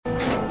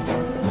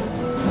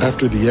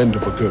After the end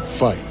of a good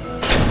fight,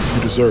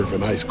 you deserve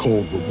an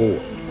ice-cold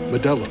reward.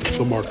 Modelo is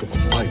the mark of a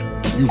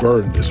fighter. You've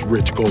earned this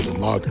rich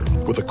golden lager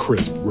with a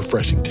crisp,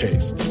 refreshing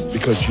taste.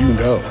 Because you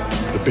know,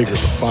 the bigger the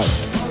fight,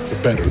 the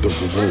better the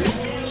reward.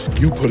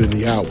 You put in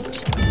the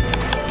hours,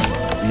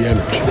 the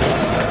energy,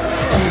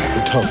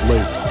 the tough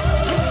labor.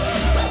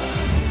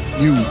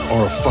 You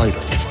are a fighter,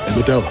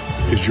 and Modelo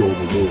is your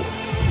reward.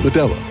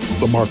 Modelo,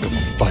 the mark of a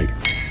fighter.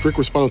 Drink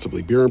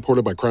responsibly. Beer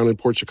imported by Crown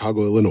Imports,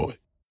 Chicago, Illinois.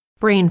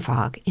 Brain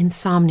fog,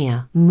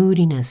 insomnia,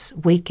 moodiness,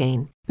 weight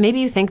gain.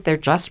 Maybe you think they're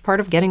just part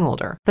of getting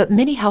older, but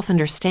MIDI Health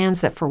understands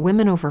that for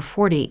women over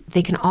 40,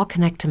 they can all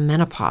connect to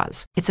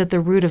menopause. It's at the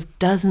root of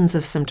dozens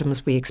of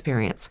symptoms we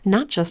experience,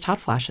 not just hot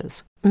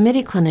flashes.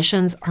 MIDI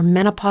clinicians are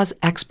menopause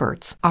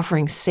experts,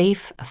 offering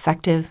safe,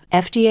 effective,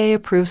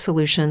 FDA-approved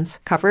solutions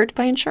covered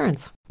by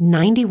insurance.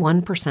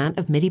 91%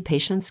 of MIDI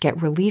patients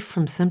get relief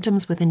from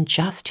symptoms within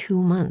just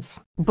 2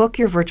 months. Book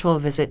your virtual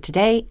visit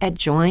today at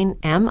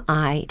joinmidi.com.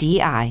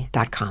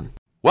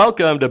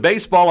 Welcome to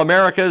Baseball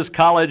America's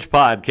College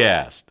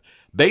Podcast.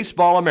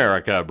 Baseball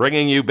America,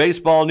 bringing you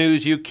baseball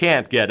news you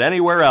can't get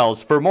anywhere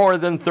else for more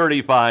than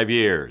 35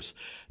 years.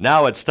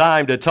 Now it's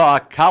time to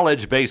talk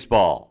college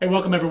baseball. Hey,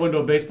 welcome everyone to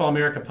a Baseball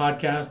America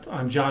podcast.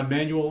 I'm John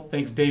Manuel.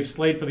 Thanks Dave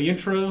Slade for the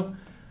intro.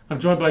 I'm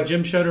joined by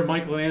Jim Schoder,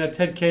 Mike Lanana,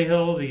 Ted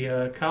Cahill,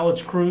 the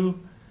college crew.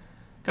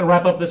 Going to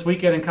wrap up this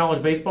weekend in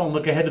college baseball and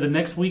look ahead to the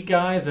next week,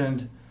 guys.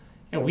 And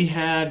we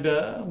kind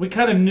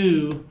of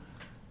knew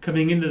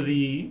coming into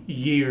the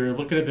year,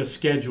 looking at the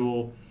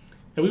schedule,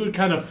 that we would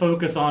kind of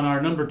focus on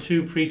our number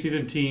 2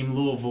 preseason team,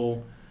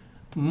 Louisville,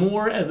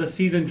 more as the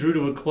season drew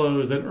to a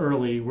close than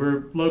early.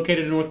 We're located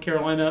in North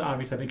Carolina.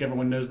 Obviously, I think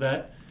everyone knows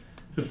that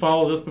who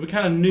follows us. But we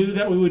kind of knew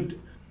that we would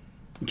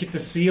get to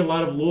see a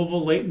lot of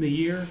Louisville late in the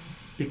year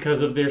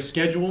because of their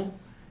schedule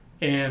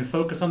and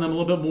focus on them a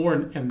little bit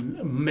more.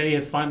 And May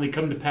has finally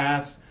come to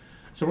pass.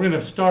 So we're going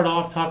to start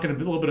off talking a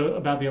little bit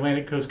about the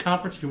Atlantic Coast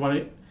Conference. If you want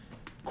to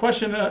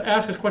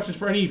ask us questions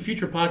for any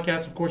future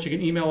podcasts, of course, you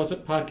can email us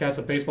at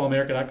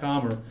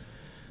podcast@baseballamerica.com or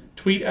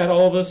tweet at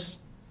all of us.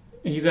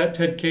 He's at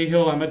Ted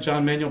Cahill. I'm at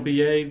John Manuel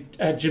BA,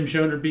 at Jim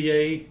Schoner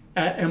BA,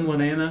 at M.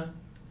 Lanana.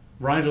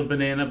 Rhymes with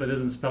banana, but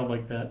isn't spelled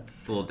like that.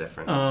 It's a little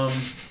different.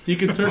 You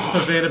can search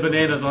Savannah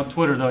Bananas on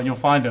Twitter, though, and you'll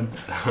find him.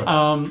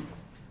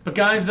 But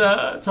guys,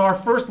 so our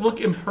first look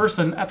in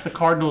person at the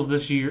Cardinals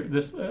this year,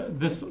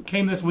 this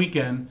came this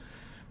weekend.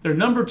 They're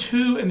number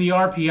 2 in the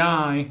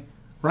RPI,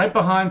 right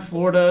behind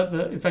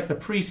Florida. In fact, the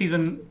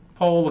preseason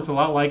poll looks a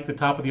lot like the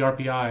top of the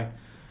RPI.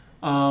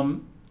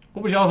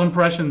 What was y'all's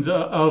impressions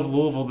of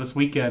Louisville this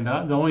weekend?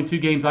 The only 2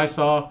 games I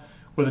saw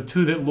were the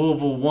 2 that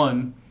Louisville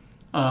won.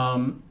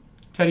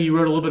 Teddy, you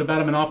wrote a little bit about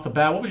them and off the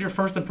bat. What was your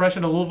first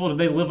impression of Louisville? Did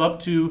they live up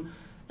to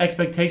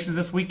expectations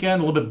this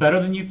weekend? A little bit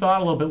better than you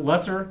thought? A little bit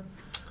lesser?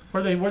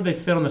 Where they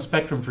fit on the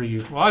spectrum for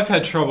you? Well, I've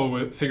had trouble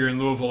with figuring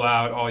Louisville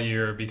out all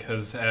year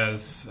because,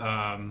 as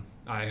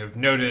I have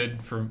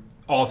noted for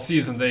all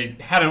season, they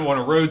hadn't won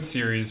a road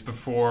series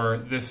before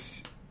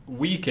this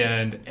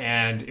weekend,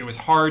 and it was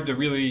hard to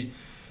really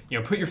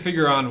put your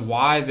figure on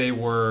why they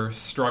were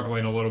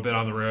struggling a little bit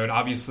on the road.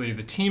 Obviously,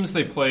 the teams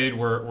they played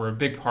were a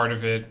big part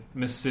of it: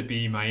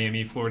 Mississippi,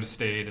 Miami, Florida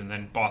State, and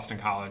then Boston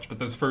College. But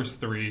those first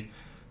 3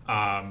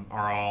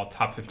 are all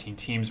top 15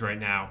 teams right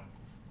now.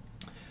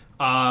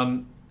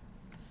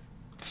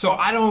 So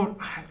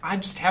I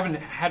just haven't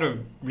had a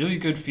really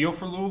good feel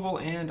for Louisville,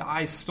 and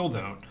I still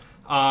don't.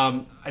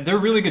 They're a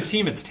really good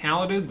team. It's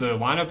talented. The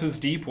lineup is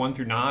deep, 1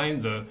 through 9.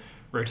 The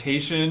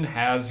rotation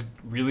has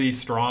really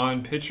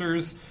strong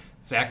pitchers.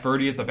 Zach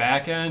Birdie at the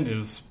back end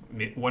is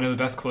one of the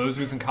best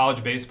closers in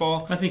college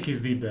baseball. I think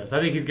he's the best. I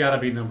think he's got to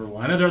be number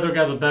 1. I know there are other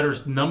guys with better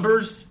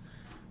numbers,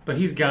 but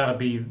he's got to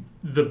be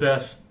the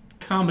best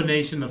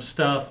combination of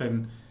stuff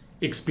and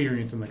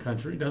experience in the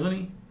country, doesn't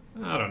he?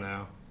 I don't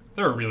know.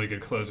 There are really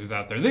good closers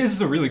out there. This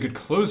is a really good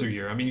closer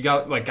year. I mean, you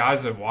got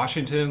guys at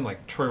Washington,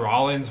 like Troy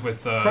Rollins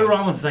with... Troy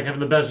Rollins is having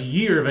the best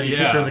year of any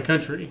pitcher in the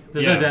country.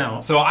 There's no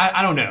doubt. So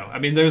I don't know. I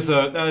mean, there's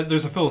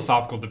a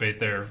philosophical debate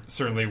there,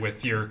 certainly,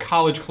 with your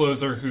college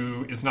closer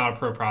who is not a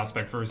pro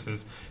prospect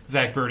versus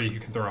Zach Birdie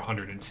who can throw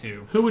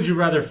 102. Who would you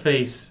rather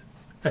face?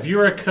 If you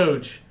were a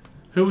coach,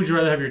 who would you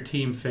rather have your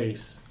team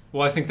face?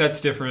 Well, I think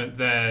that's different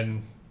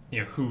than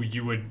who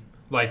you would...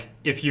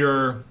 if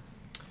you're...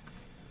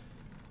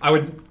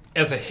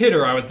 As a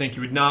hitter, I would think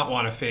you would not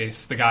want to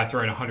face the guy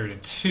throwing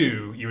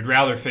 102. You would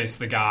rather face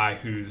the guy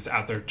who's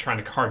out there trying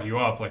to carve you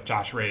up, like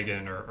Josh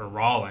Reagan or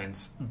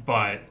Rollins.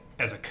 But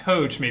as a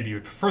coach, maybe you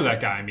would prefer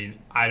that guy. I mean,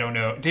 I don't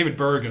know. David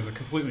Berg is a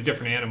completely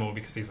different animal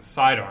because he's a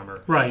side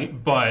armor.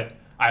 Right. But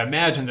I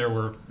imagine there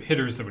were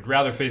hitters that would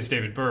rather face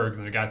David Berg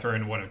than a guy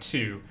throwing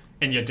 102.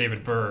 And yet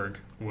David Berg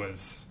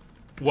was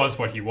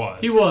what he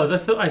was. He was.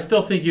 I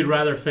still think you'd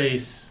rather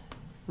face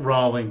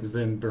Rawlings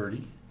than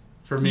Birdie.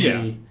 For me.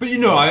 Yeah. But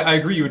I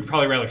agree you would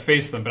probably rather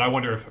face them, but I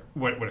wonder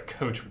what a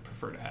coach would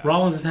prefer to have.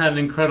 Rollins has had an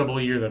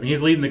incredible year, though. I mean,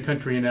 he's leading the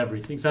country in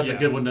everything, so that's a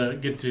good one to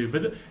get to.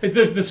 But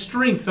there's the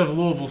strengths of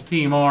Louisville's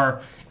team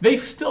they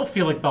still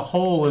feel like the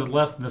whole is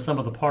less than the sum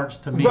of the parts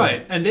to me.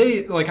 Right. And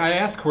I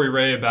asked Corey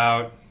Ray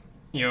about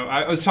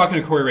I was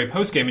talking to Corey Ray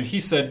postgame, and he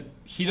said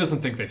he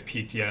doesn't think they've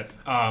peaked yet.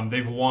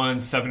 They've won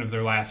 7 of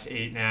their last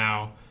 8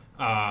 now.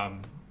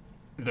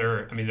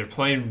 They're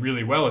playing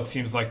really well, it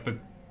seems like, but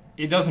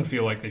it doesn't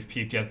feel like they've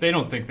peaked yet. They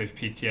don't think they've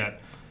peaked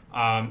yet.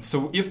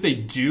 So if they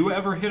do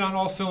ever hit on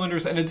all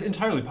cylinders, and it's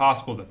entirely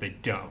possible that they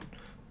don't.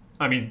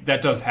 I mean,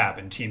 that does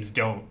happen. Teams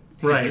don't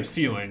hit their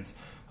ceilings.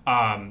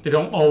 They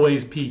don't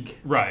always peak.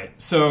 Right.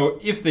 So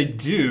if they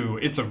do,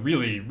 it's a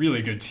really,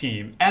 really good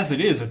team. As it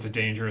is, it's a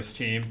dangerous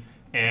team,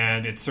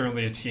 and it's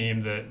certainly a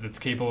team that's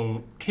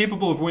capable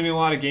of winning a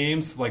lot of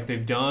games like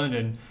they've done.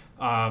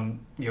 And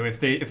if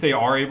they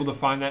are able to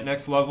find that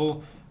next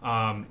level,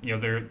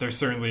 they're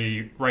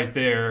certainly right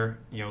there.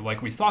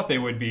 Like we thought they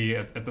would be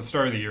at the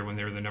start of the year when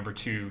they were the number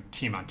 2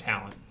 team on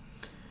talent.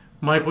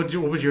 Mike, what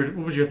was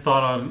your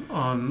thought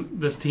on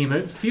this team?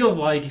 It feels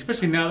like,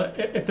 especially now,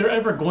 that if they're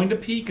ever going to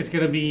peak, it's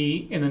going to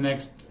be in the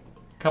next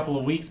couple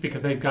of weeks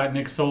because they've got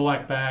Nick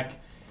Solak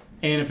back,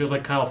 and it feels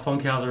like Kyle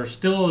Funkhauser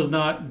still is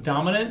not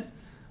dominant,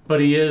 but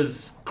he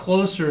is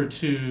closer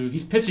to.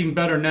 He's pitching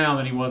better now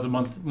than he was a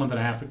month and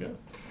a half ago.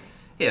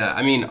 Yeah,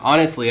 I mean,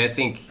 honestly, I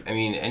think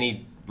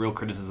any real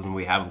criticism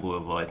we have of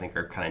Louisville, I think,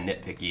 are kind of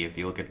nitpicky if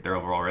you look at their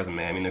overall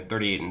resume. I mean, they're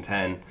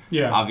 38-10.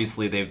 Yeah.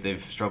 Obviously,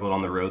 they've struggled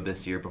on the road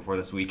this year before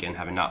this weekend,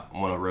 having not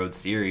won a road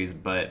series.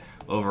 But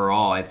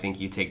overall, I think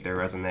you take their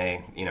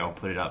resume,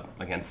 put it up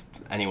against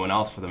anyone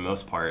else for the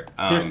most part.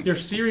 Their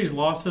series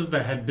losses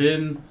that had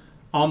been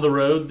on the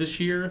road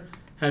this year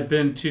had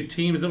been to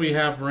teams that we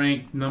have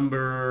ranked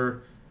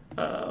number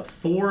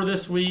 4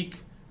 this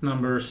week,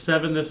 number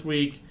 7 this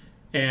week,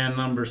 and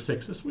number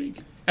 6 this week.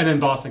 And then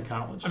Boston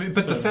College. I mean,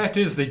 but the fact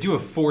is, they do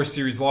have 4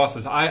 series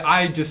losses.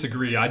 I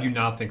disagree. I do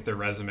not think their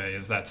resume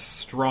is that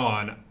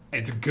strong.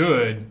 It's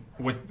good.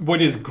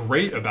 What is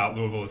great about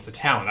Louisville is the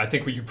talent. I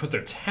think when you put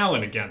their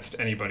talent against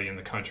anybody in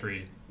the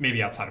country,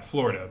 maybe outside of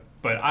Florida,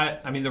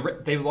 but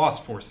they've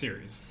lost 4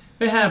 series.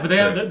 They have,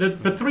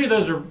 but 3 of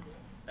those are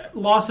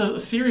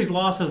series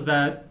losses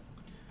that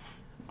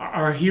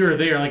are here or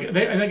there.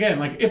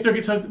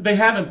 They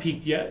haven't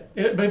peaked yet.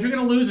 But if you're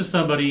going to lose to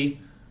somebody,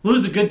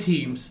 lose to good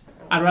teams.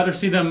 I'd rather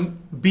see them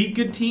beat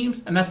good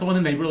teams, and that's the one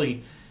thing they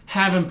really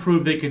haven't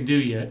proved they can do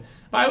yet.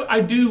 But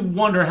I do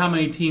wonder how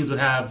many teams would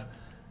have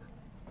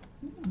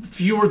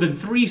fewer than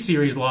 3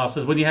 series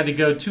losses when you had to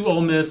go to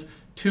Ole Miss,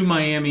 to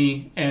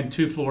Miami, and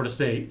to Florida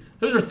State.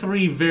 Those are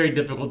 3 very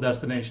difficult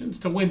destinations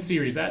to win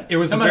series at. It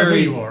was a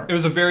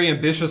very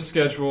ambitious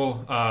schedule,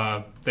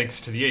 thanks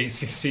to the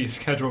ACC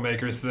schedule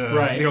makers.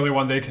 The only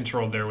one they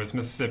controlled there was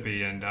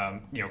Mississippi, and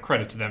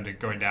credit to them to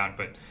going down.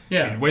 But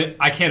yeah,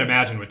 I can't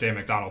imagine what Dan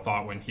McDonnell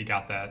thought when he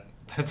got that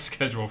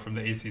schedule from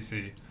the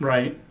ACC.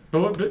 Right,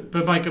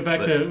 but Mike,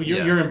 back to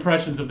your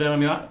impressions of them. I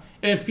mean,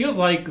 and it feels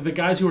like the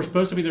guys who were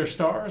supposed to be their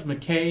stars,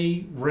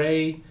 McKay,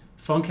 Ray,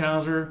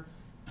 Funkhauser,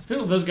 I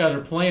feel like those guys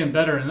are playing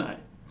better, and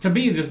to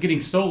me, just getting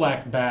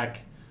Solak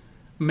back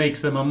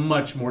makes them a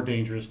much more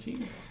dangerous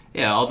team.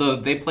 Yeah, although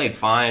they played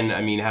fine.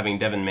 I mean, having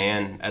Devin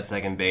Mann at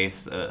second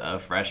base, a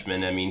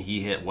freshman, I mean,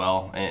 he hit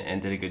well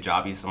and did a good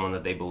job. He's someone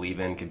that they believe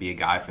in, could be a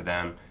guy for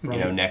them,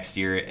 next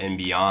year and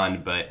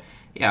beyond. But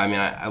yeah, I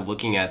mean,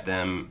 looking at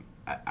them,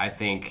 I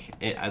think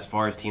as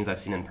far as teams I've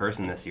seen in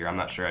person this year, I'm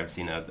not sure I've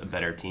seen a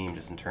better team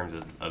just in terms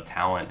of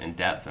talent and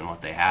depth and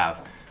what they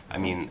have. I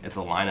mean, it's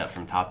a lineup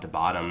from top to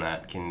bottom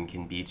that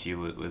can beat you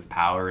with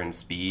power and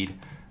speed.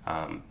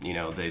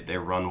 They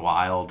run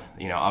wild.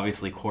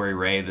 Obviously Corey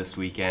Ray this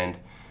weekend,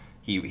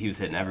 he was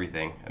hitting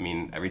everything. I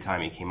mean, every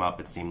time he came up,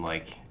 it seemed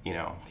like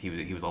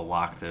he was a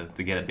lock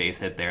to get a base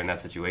hit there in that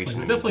situation. He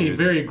was definitely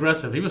very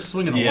aggressive. He was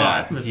swinging a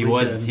lot this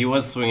weekend. He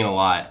was swinging a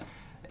lot.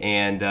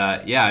 And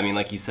I mean,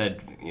 like you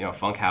said,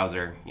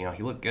 Funkhauser,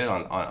 he looked good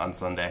on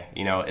Sunday.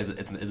 Is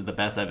it the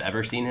best I've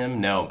ever seen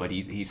him? No, but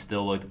he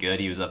still looked good.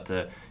 He was up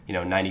to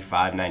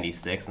 95,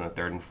 96 in the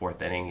 3rd and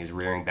 4th inning. He was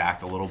rearing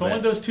back a little bit. Only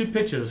those 2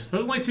 pitches.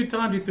 Those only 2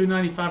 times he threw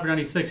 95 or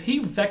 96. He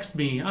vexed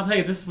me. I'll tell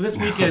you, this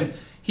weekend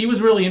he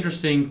was really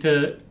interesting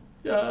to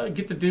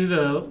get to do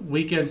the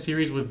weekend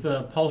series with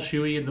Paul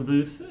Shuey in the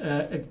booth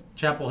at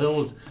Chapel Hill.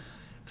 Was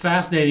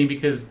fascinating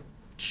because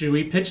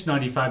Shuey pitched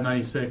 95,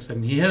 96,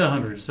 and he hit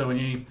 100. So when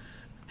you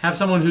have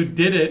someone who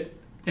did it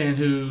and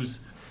who's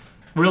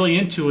really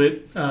into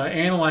it,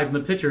 analyzing the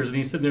pitchers, and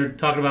he's sitting there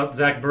talking about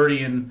Zach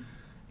Birdie and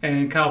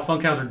Kyle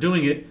Funkhauser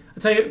doing it. I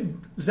tell you,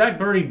 Zach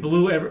Birdie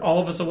blew all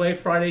of us away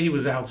Friday. He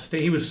was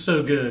outstanding. He was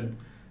so good.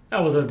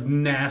 That was a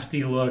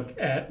nasty look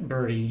at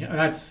Birdie.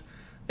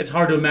 It's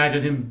hard to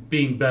imagine him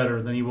being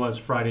better than he was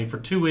Friday for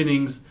 2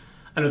 innings.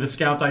 I know the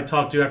scouts I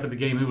talked to after the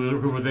game who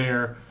were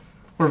there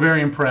were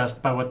very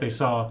impressed by what they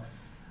saw.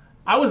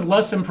 I was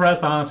less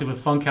impressed, honestly,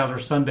 with Funkhauser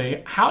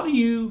Sunday. How do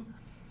you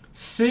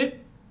sit?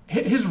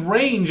 His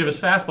range of his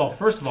fastball,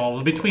 first of all,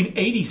 was between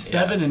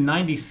 87 and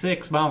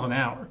 96 miles an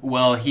hour.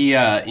 Well, he,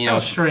 that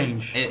was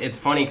strange. It's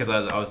funny because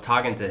I was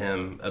talking to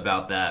him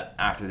about that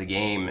after the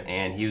game,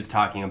 and he was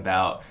talking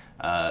about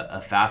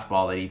a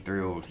fastball that he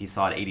threw. He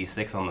saw at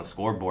 86 on the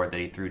scoreboard that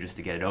he threw just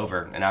to get it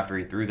over. And after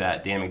he threw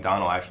that, Dan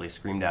McDonnell actually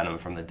screamed at him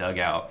from the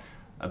dugout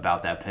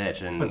about that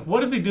pitch. And like,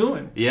 what is he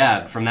doing?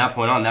 Yeah, from that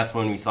point on, that's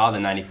when we saw the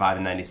 95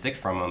 and 96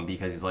 from him,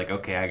 because he's like,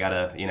 okay, I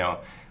gotta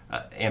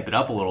amp it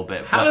up a little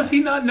bit. How does he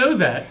not know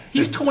that?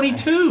 He's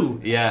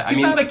 22. Yeah, he's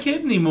not a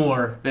kid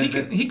anymore.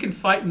 He can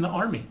fight in the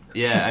Army.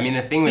 Yeah, I mean,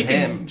 the thing with he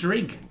him... can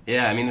drink.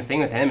 Yeah, I mean, the thing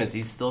with him is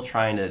he's still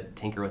trying to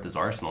tinker with his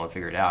arsenal and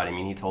figure it out. I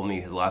mean, he told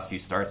me his last few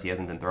starts he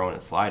hasn't been throwing a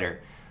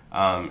slider,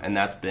 and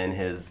that's been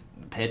his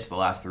pitch the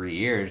last 3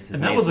 years, his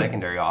main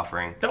secondary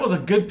offering. That was a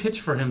good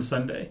pitch for him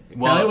Sunday.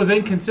 Well, now, it was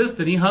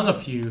inconsistent. He hung a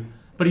few,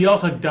 but he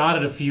also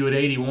dotted a few at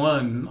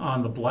 81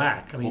 on the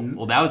black. I mean,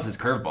 well, that was his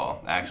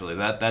curveball, actually.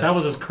 That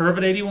was his curve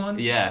at 81?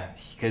 Yeah,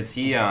 because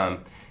he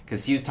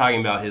was talking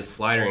about his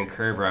slider and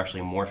curve are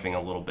actually morphing a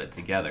little bit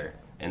together.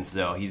 And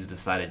so he's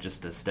decided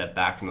just to step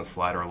back from the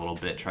slider a little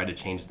bit, try to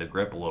change the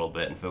grip a little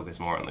bit, and focus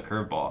more on the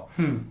curveball.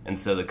 And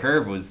so the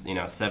curve was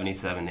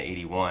 77 to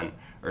 81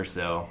 or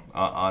so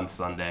on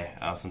Sunday.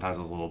 Sometimes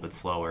it was a little bit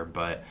slower,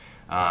 but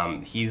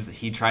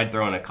he tried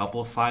throwing a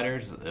couple of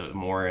sliders,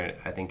 more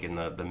I think in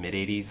the mid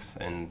 80s,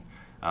 and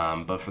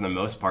but for the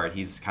most part,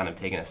 he's kind of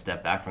taken a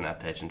step back from that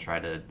pitch and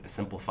tried to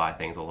simplify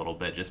things a little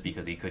bit, just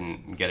because he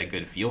couldn't get a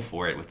good feel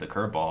for it with the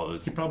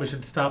curveball. He probably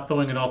should stop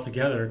throwing it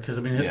altogether, because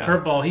I mean, his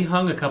curveball, he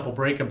hung a couple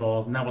breaking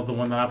balls, and that was the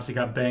one that obviously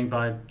got banged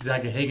by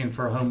Zach Hagan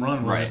for a home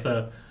run. Was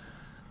just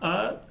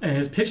and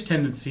his pitch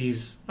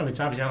tendencies. I mean,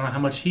 obviously I don't know how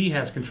much he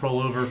has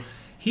control over.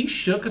 He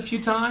shook a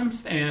few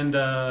times and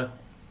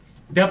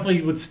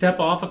definitely would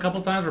step off a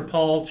couple times where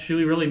Paul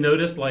Shuey really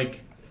noticed,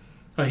 like,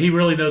 he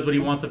really knows what he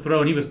wants to throw,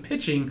 and he was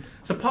pitching.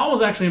 So Paul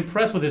was actually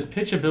impressed with his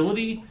pitch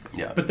ability,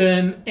 but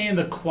then and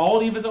the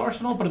quality of his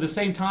arsenal. But at the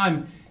same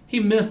time, he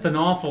missed an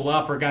awful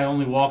lot for a guy who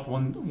only walked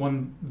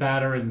one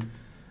batter, and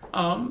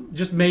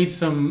just made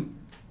some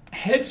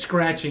head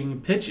scratching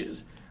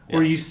pitches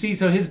where you see.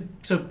 So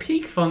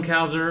peak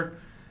Funkhauser,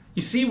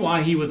 you see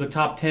why he was a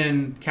top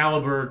 10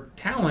 caliber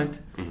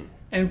talent,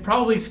 and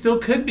probably still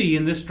could be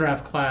in this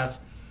draft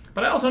class.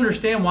 But I also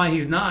understand why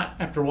he's not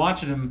after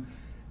watching him.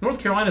 North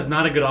Carolina's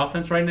not a good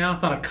offense right now.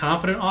 It's not a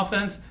confident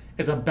offense.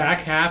 It's a back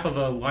half of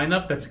a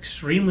lineup that's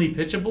extremely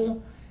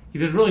pitchable.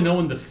 There's really no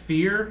one to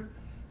fear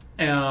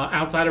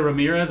outside of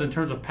Ramirez in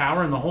terms of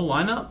power in the whole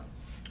lineup.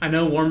 I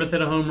know Wormuth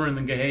hit a homer and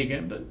then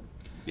Gahagan, but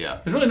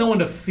there's really no one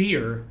to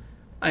fear.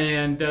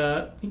 And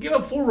he gave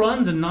up 4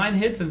 runs and 9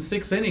 hits in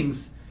 6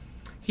 innings.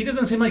 He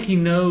doesn't seem like he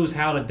knows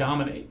how to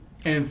dominate.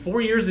 And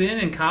 4 years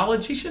in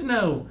college, he should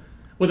know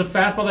with a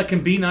fastball that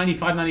can be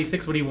 95,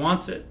 96 when he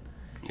wants it.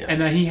 And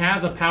that he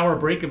has a power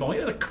breaking ball. He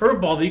has a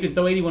curveball that you can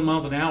throw 81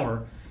 miles an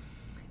hour.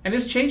 And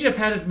his changeup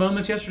had its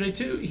moments yesterday,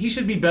 too. He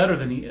should be better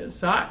than he is.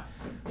 So,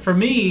 for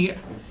me,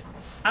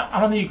 I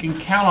don't think you can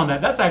count on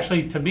that. That's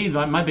actually, to me,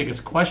 my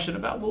biggest question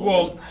about Louisville.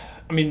 Well,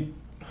 I mean,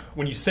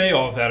 when you say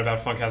all of that about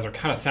Funkhauser, it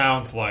kind of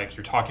sounds like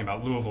you're talking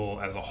about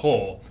Louisville as a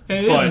whole.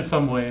 It is in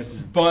some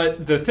ways.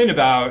 But the thing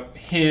about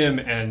him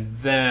and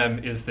them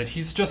is that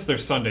he's just their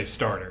Sunday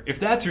starter. If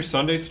that's your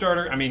Sunday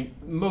starter, I mean,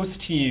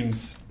 most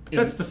teams...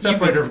 That's the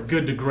separator of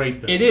good to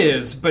great, though. It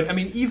is, but I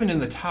mean, even in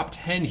the top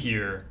 10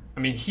 here, I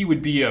mean, he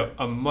would be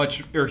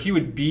he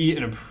would be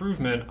an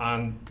improvement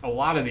on a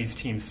lot of these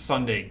teams'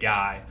 Sunday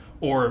guy,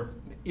 or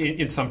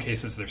in some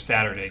cases their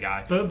Saturday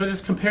guy. But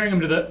just comparing him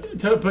to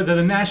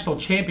the national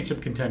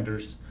championship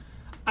contenders,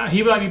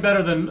 he might be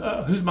better than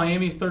who's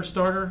Miami's third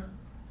starter?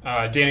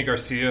 Danny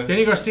Garcia.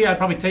 Danny Garcia, I'd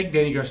probably take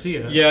Danny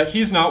Garcia. Yeah,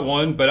 he's not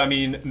one, but I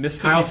mean,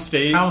 Mississippi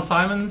State. Kyle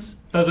Simons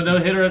does a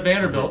no-hitter at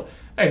Vanderbilt.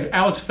 And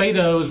Alex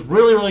Fado is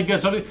really, really good.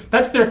 So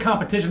that's their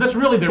competition. That's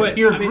really their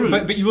peer group.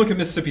 But you look at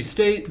Mississippi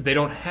State, they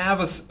don't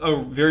have a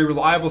very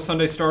reliable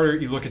Sunday starter.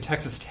 You look at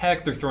Texas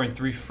Tech, they're throwing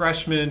 3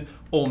 freshmen.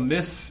 Ole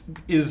Miss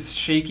is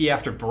shaky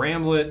after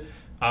Bramlett.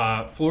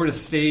 Florida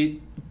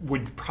State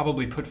would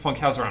probably put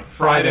Funkhauser on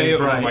Friday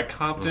over Mike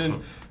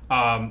Compton.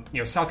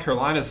 South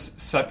Carolina's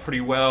set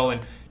pretty well,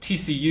 and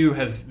TCU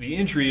has the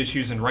injury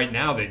issues, and right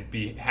now they'd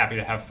be happy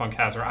to have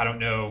Funkhauser. I don't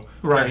know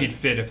where he'd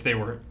fit if they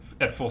were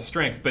at full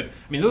strength. But,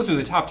 I mean, those are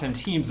the top 10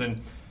 teams,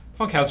 and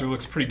Funkhauser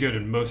looks pretty good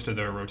in most of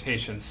their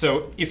rotations.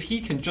 So if he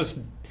can just,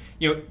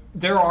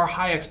 there are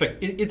high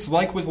it's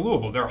like with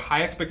Louisville. There are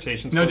high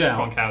expectations for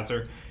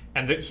Funkhauser,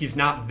 and that he's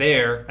not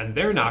there, and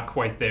they're not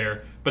quite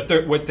there.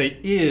 But what they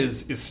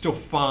is still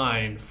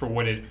fine for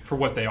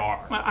what they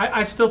are.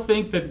 I still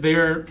think that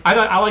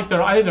I think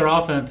their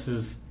offense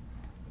is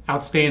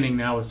outstanding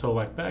now with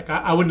Solak back.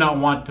 I would not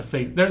want to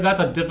face that's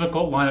a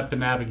difficult lineup to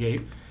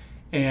navigate.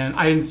 And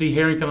I didn't see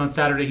Harrington on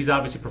Saturday. He's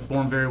obviously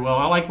performed very well.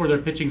 I like where their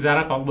pitching's at.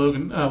 I thought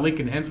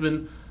Lincoln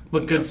Hensman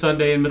looked good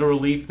Sunday in middle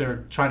relief.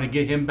 They're trying to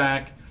get him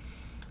back.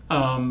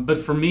 But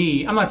for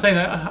me, I'm not saying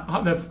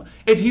that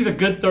he's a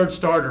good third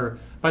starter.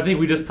 But I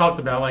think we just talked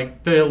about,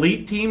 like, the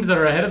elite teams that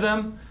are ahead of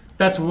them.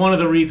 That's one of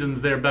the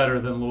reasons they're better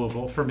than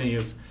Louisville for me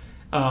is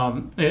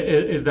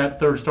that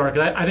third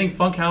starter. I think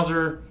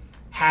Funkhauser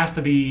has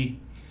to be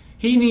 –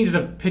 he needs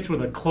to pitch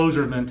with a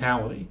closer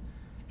mentality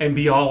and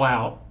be all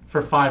out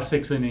for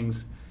 5-6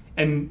 innings.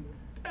 And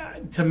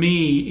to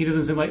me, he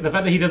doesn't seem like – the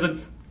fact that he doesn't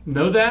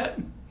know that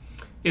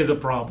is a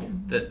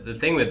problem. The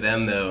thing with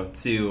them, though,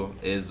 too,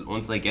 is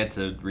once they get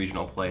to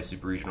regional play,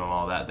 super regional and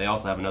all that, they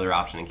also have another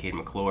option in Cade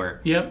McClure.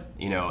 Yep.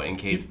 In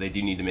case they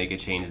do need to make a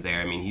change there.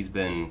 I mean, he's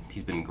been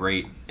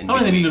great. I don't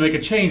think they need to make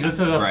a change. That's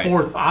a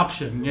fourth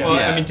option. Yeah.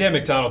 Well, I mean, Dan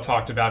McDonald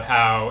talked about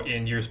how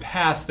in years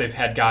past they've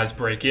had guys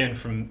break in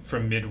from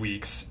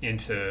midweeks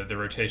into the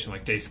rotation,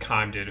 like Dace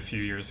Kime did a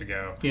few years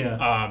ago.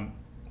 Yeah.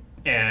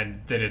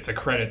 And that it's a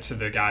credit to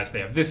the guys they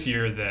have this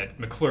year that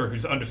McClure,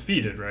 who's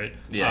undefeated, right?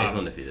 Yeah, he's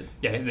undefeated.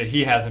 Yeah, that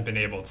he hasn't been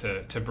able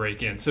to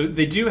break in. So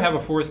they do have a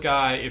fourth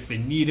guy if they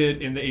need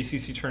it in the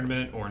ACC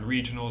tournament or in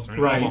regionals or in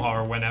Omaha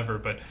or whenever.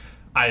 But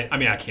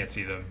I can't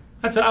see them.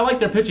 I like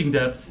their pitching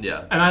depth.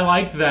 Yeah. And I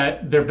like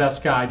that their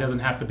best guy doesn't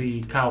have to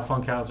be Kyle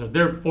Funkhauser.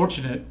 They're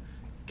fortunate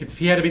because if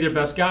he had to be their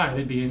best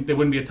guy, they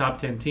wouldn't be a top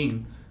 10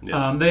 team.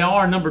 Yeah. They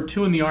are number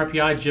 2 in the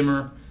RPI,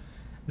 Jimmer.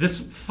 This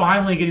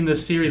finally getting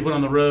this series win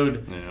on the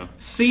road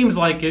seems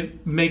like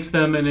it makes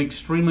them an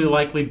extremely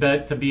likely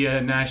bet to be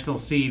a national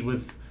seed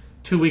with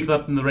 2 weeks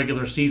left in the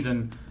regular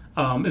season.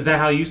 Is that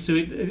how you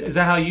see it? Is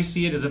that how you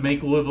see it? Does it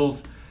make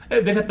Louisville's?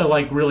 They'd have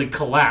to really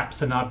collapse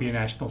to not be a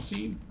national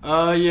seed.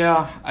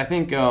 Yeah, I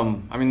think.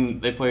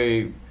 They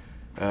play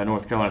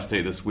North Carolina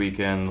State this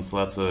weekend, so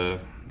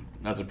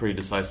that's a pretty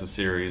decisive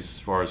series as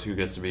far as who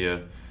gets to be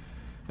a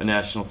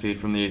national seed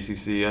from the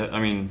ACC.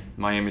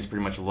 Miami's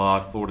pretty much a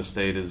lock. Florida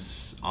State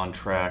is on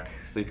track.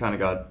 So you kind of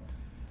got,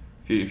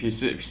 if you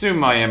assume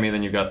Miami,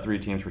 then you've got 3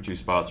 teams for 2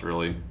 spots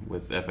really,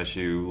 with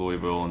FSU,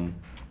 Louisville, and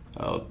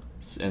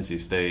NC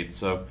State.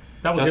 So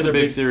that's a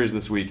big series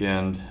this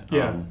weekend.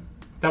 Yeah.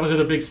 That was the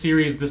other big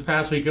series this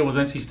past week. It was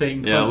NC State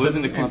and Clemson. Yeah,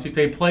 losing to Clemson. NC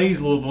State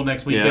plays Louisville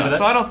next weekend. Yeah,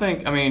 so I don't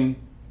think,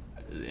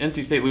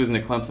 NC State losing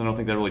to Clemson, I don't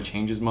think that really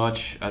changes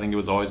much. I think it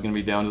was always going to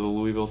be down to the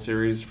Louisville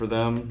series for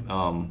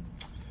them.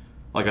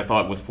 Like I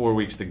thought with 4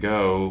 weeks to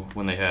go,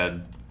 when they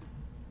had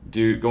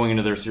Duke going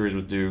into their series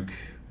with Duke,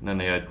 and then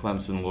they had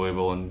Clemson,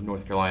 Louisville, and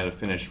North Carolina to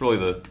finish. Really,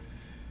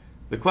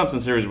 the Clemson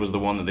series was the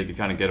one that they could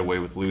kind of get away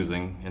with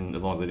losing, and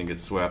as long as they didn't get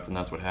swept, and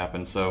that's what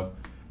happened. So,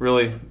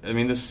 really,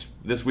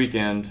 this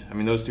weekend,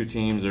 those 2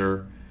 teams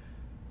are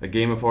a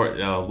game apart.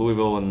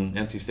 Louisville and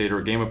NC State are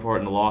a game apart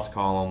in the loss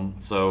column.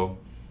 So,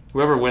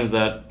 whoever wins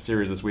that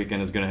series this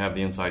weekend is going to have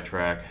the inside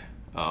track.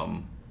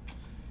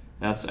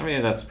 That's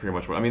pretty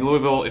much what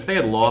Louisville. If they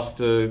had lost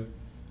to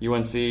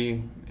UNC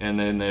and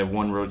then they have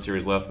one road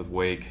series left with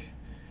Wake,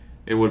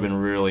 it would have been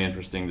really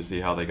interesting to see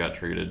how they got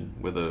treated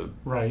with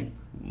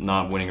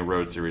not winning a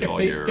road series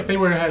all year. If they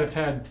were to have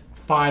had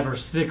 5 or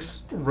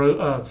 6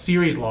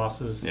 series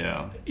losses,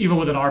 even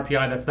with an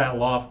RPI that's that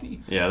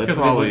lofty, they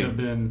probably would have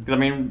been. Because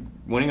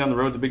winning on the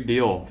road is a big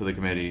deal to the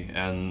committee,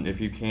 and if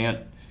you can't,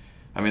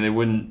 they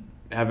wouldn't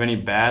have any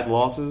bad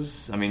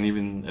losses.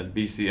 Even at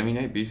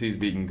BC, BC's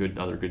beaten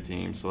other good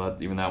teams, so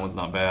that one's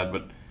not bad.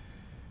 But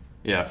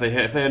yeah, if they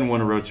hadn't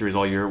won a road series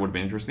all year, it would have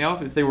been interesting. Now,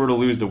 if they were to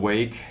lose to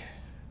Wake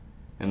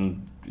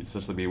and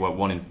essentially be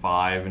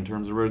 1-5 in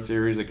terms of road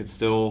series, they could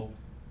still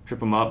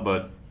trip them up.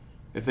 But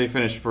if they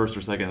finish 1st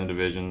or 2nd in the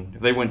division, if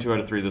they win 2 out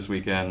of 3 this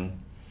weekend,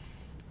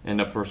 end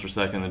up 1st or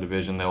 2nd in the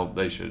division,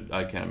 they should.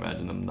 I can't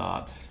imagine them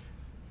not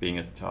being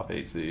a top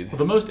 8 seed. Well,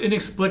 the most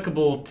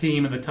inexplicable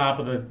team at the top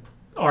of the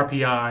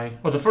RPI,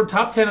 or the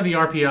top 10 of the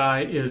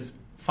RPI is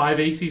 5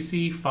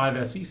 ACC,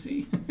 5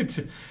 SEC.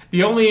 It's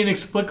the only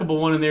inexplicable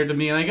one in there to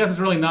me, and I guess it's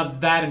really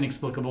not that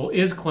inexplicable,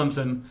 is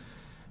Clemson.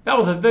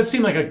 That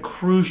seemed like a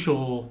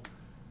crucial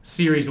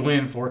series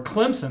win for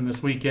Clemson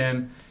this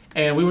weekend.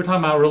 And we were talking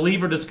about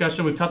reliever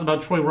discussion. We've talked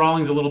about Troy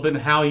Rawlings a little bit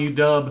and how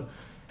UW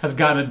has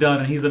gotten it done,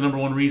 and he's the number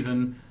one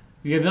reason.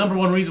 The number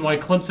one reason why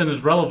Clemson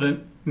is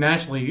relevant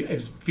nationally,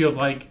 it feels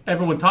like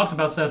everyone talks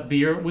about Seth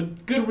Beer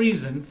with good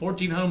reason.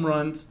 14 home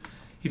runs.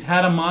 He's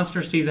had a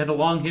monster season, had a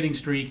long hitting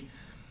streak.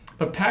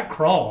 But Pat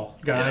Krall,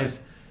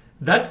 guys,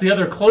 that's the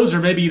other closer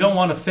maybe you don't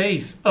want to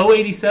face.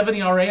 0.87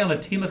 ERA on a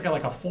team that's got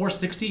like a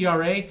 4.60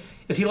 ERA.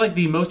 Is he like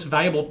the most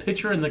valuable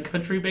pitcher in the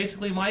country,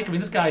 basically, Mike?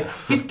 This guy,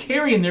 he's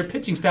carrying their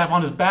pitching staff on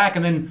his back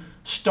and then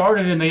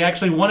started, and they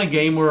actually won a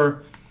game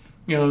where,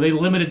 they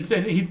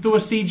limited. He threw a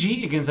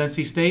CG against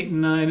NC State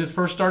in his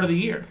first start of the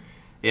year.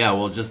 Yeah,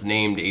 well, just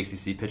named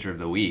ACC Pitcher of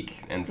the Week,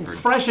 and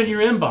fresh in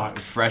your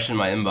inbox. Fresh in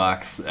my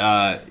inbox.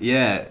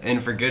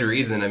 And for good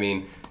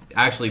reason.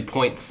 Actually,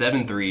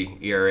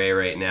 .73 ERA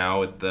right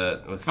now with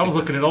I was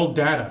looking at old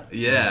data.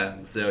 Yeah,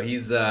 so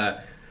he's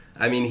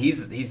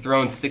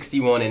thrown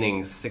 61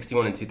 innings,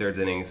 61 and 2/3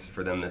 innings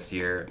for them this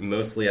year,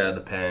 mostly out of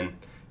the pen.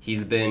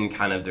 He's been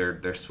kind of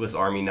their Swiss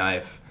Army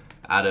knife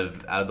out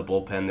of the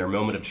bullpen, their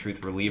moment of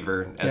truth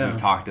reliever, as we've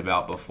talked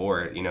about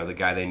before. The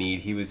guy they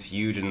need. He was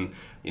huge, and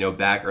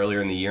back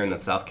earlier in the year in the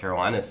South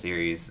Carolina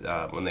series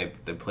when they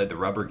played the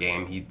rubber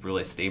game, he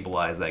really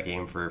stabilized that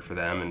game for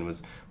them and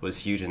was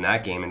huge in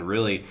that game. And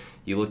really,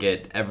 you look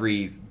at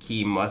every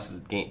key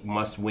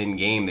must-win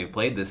game they've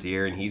played this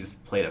year, and he's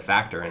played a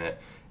factor in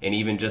it. And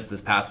even just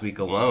this past week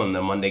alone,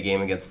 the Monday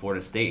game against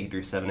Florida State, he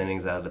threw 7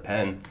 innings out of the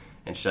pen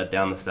and shut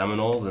down the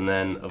Seminoles. And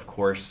then, of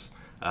course,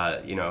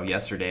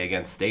 yesterday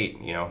against State,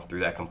 through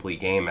that complete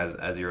game,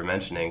 as you were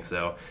mentioning.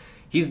 So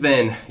he's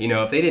been,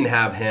 if they didn't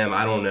have him,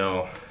 I don't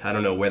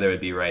know where they would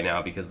be right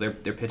now because their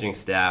pitching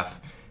staff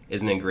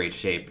isn't in great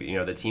shape.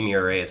 The team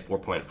ERA is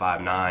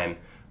 4.59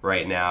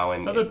 right now,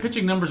 and their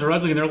pitching numbers are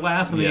ugly, and they're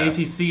last in the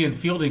ACC in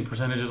fielding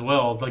percentage as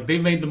well. Like,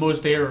 they've made the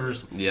most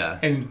errors. Yeah.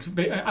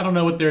 And I don't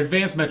know what their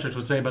advanced metrics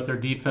would say about their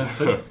defense,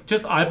 but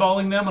just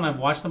eyeballing them when I've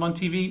watched them on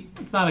TV,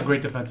 it's not a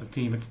great defensive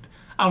team.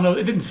 I don't know.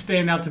 It didn't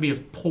stand out to be as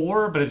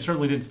poor, but it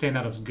certainly didn't stand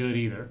out as good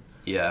either.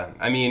 Yeah,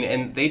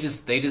 and they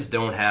just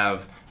don't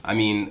have.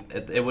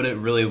 It would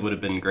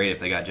have been great if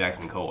they got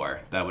Jackson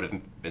Kolar. That would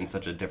have been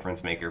such a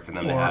difference maker for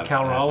them to have. Or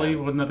Cal Raleigh,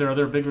 wasn't that their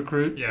other big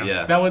recruit?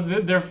 Yeah. That would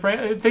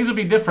things would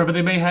be different, but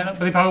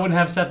they probably wouldn't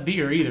have Seth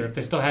Beer either if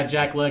they still had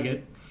Jack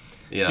Leggett.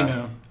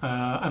 Yeah.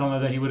 I don't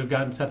know that he would have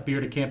gotten Seth Beer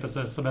to campus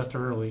a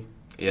semester early.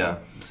 Yeah.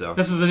 So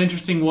this is an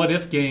interesting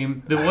what-if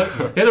game. The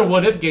other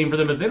what-if game for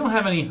them is they don't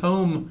have any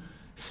home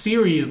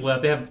series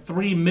left. They have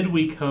 3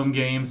 midweek home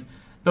games.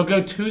 They'll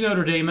go to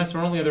Notre Dame. That's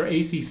their only other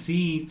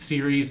ACC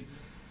series.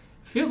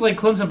 Feels like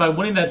Clemson, by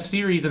winning that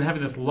series and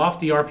having this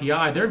lofty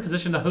RPI, they're in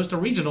position to host a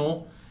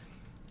regional,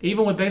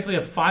 even with basically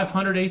a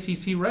 500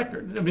 ACC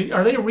record.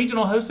 Are they a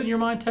regional host in your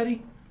mind,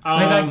 Teddy? Are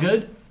they that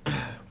good?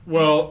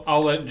 Well,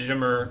 I'll let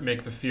Jimmer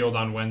make the field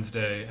on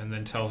Wednesday and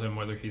then tell him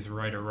whether he's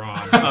right or wrong.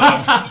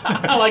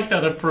 I like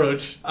that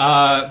approach.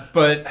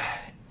 But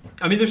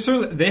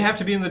they have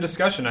to be in the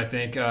discussion, I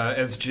think,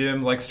 as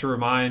Jim likes to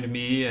remind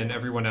me and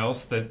everyone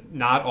else that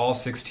not all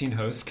 16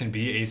 hosts can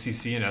be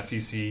ACC and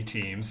SEC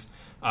teams.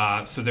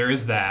 So there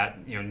is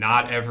that.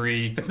 Not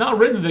every. It's not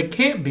written that they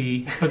can't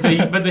be, but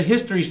the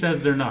history says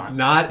they're not.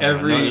 Not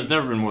every. No, there's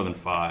never been more than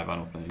 5, I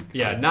don't think.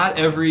 Yeah, not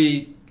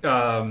every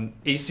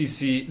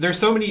ACC. There's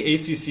so many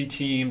ACC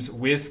teams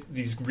with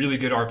these really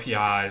good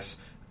RPIs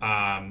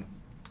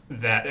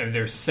that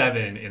there's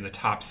 7 in the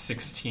top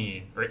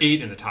 16 or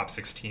 8 in the top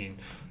 16.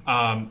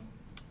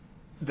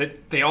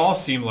 That they all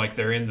seem like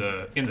they're in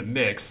the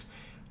mix.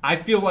 I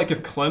feel like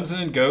if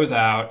Clemson goes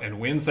out and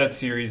wins that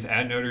series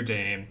at Notre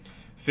Dame,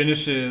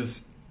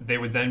 finishes, they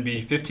would then be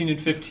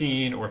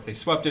 15-15, or if they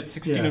swept it,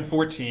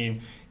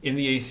 16-14 in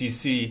the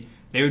ACC,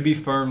 they would be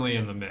firmly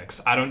in the mix.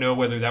 I don't know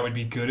whether that would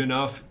be good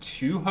enough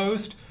to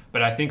host,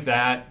 but I think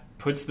that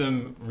puts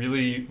them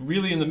really,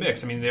 really in the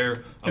mix.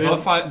 They're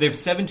above 5. They have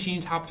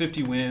 17 top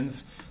 50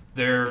 wins.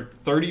 They're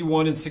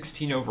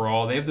 31-16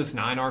 overall. They have this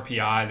 9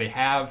 RPI. They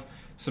have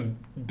some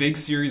big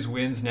series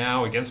wins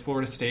now against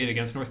Florida State,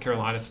 against North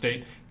Carolina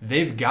State.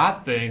 They've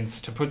got things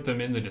to put them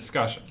in the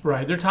discussion.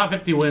 Right, their top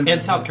 50 wins. And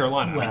South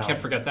Carolina. Wow. I can't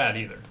forget that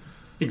either.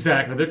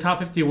 Exactly. Their top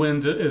 50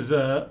 wins is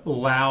a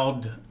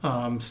loud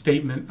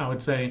statement, I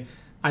would say.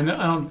 I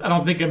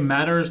don't think it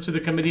matters to the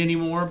committee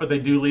anymore, but they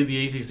do lead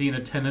the ACC in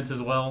attendance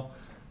as well.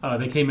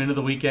 They came into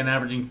the weekend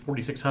averaging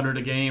 4,600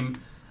 a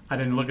game. I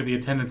didn't look at the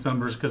attendance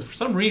numbers because for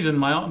some reason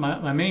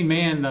my main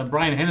man,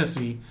 Brian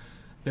Hennessy,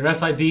 their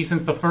SID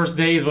since the first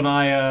days when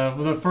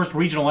the first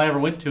regional I ever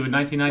went to in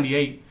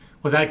 1998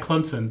 was at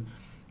Clemson.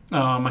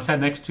 I sat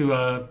next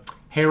to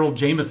Harold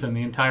Jameson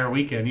the entire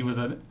weekend. He was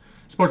a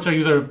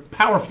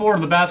power forward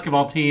of the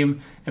basketball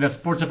team and a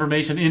sports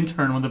information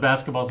intern when the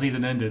basketball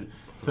season ended.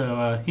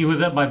 So he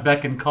was at my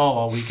beck and call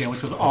all weekend,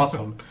 which was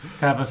awesome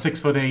to have a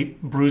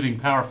 6'8" bruising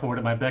power forward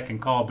at my beck and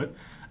call. But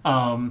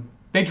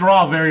they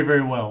draw very,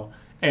 very well,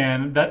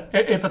 and that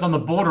if it's on the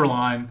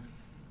borderline,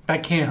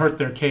 that can't hurt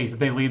their case that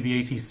they lead the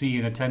ACC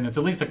in attendance,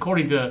 at least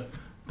according to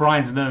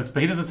Brian's notes.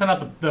 But he doesn't send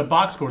out the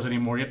box scores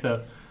anymore. You have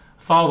to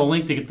follow the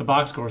link to get the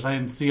box scores. I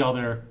didn't see all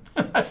their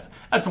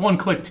that's one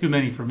click too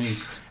many for me.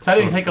 So I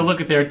didn't take a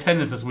look at their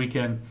attendance this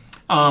weekend.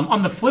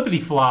 On the flippity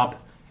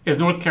flop is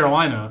North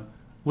Carolina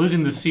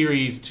losing the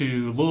series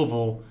to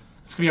Louisville.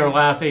 It's going to be our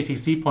last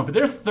ACC point, but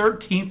they're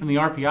 13th in the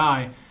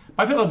RPI.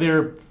 I feel like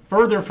they're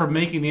further from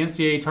making the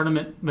NCAA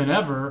tournament than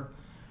ever.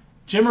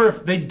 Jimmer,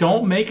 if they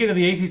don't make it to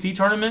the ACC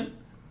tournament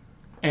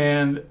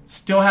and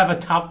still have a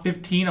top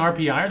 15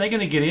 RPI, are they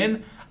going to get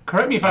in?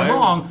 Correct me if I'm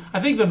wrong. I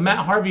think the Matt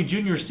Harvey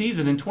Jr.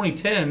 season in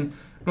 2010,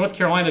 North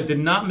Carolina did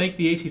not make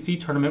the ACC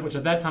tournament, which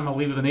at that time I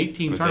believe was an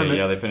 8-team tournament.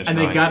 Yeah, they finished and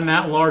ninth. They got an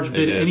at-large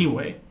bid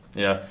anyway.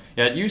 Yeah,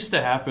 it used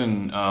to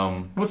happen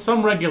with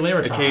some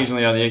regularity.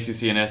 Occasionally on the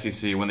ACC and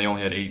SEC when they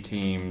only had 8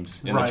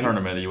 teams in the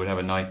tournament, you would have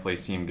a 9th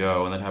place team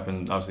go, and that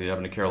happened. Obviously, it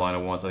happened to Carolina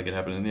once. I think it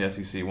happened in the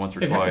SEC once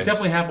or twice. It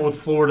definitely happened with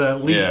Florida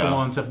at least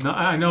once. If not,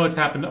 I know it's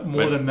happened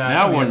more than that.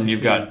 Now, when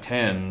you've got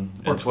 10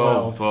 or and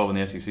 12 in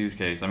the SEC's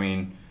case, I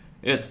mean,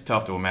 it's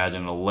tough to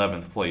imagine an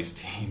 11th place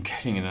team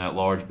getting in that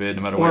large bid,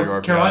 no matter what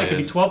your RPI Carolina is. could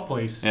be 12th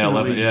place. Yeah,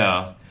 11.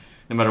 Yeah,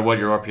 no matter what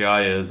your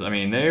RPI is. I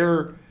mean,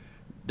 they're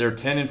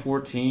 10 and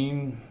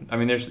 14. I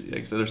mean, they're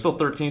still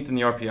 13th in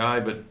the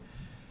RPI, but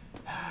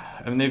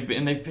I mean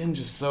they've been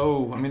just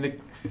so. I mean,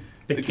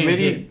 the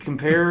committee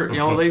compare.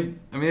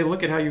 They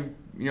look at how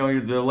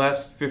the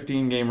last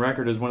 15 game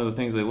record is one of the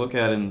things they look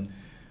at, and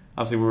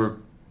obviously we're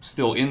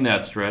still in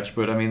that stretch.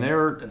 But I mean,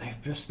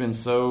 they've just been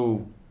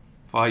so.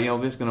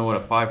 Just going to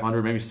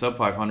 500, maybe sub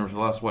 500 for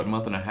the last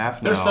month and a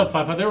half now. They're sub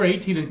 500. They were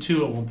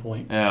 18-2 at one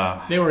point.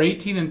 Yeah, they were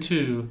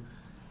 18-2.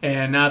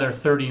 And now they're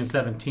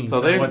 30-17.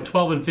 So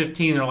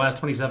 12-15 in their last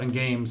 27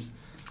 games.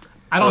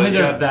 I don't think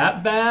they're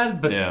that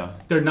bad, but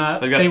they're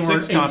not. They've got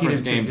 6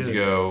 conference games to to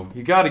go.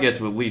 You got to get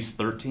to at least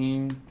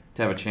 13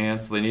 to have a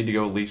chance. They need to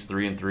go at least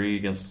 3-3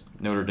 against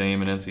Notre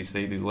Dame and NC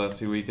State these last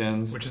 2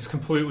 weekends, which is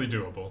completely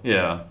doable.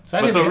 Yeah, so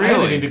I think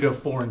they need to go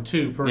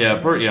 4-2.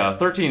 Personally. Yeah,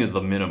 13 is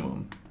the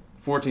minimum.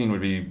 14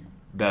 would be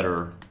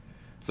better.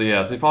 So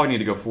you probably need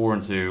to go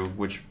 4-2,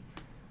 which,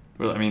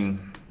 I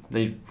mean.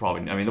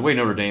 The way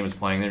Notre Dame is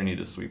playing, they need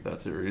to sweep that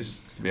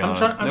series, to be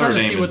honest. Notre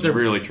Dame is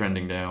really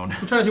trending down.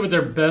 I'm trying to see what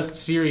their best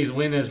series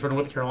win is for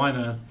North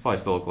Carolina. Probably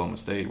still Oklahoma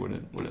State,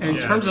 wouldn't it? In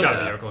terms it's got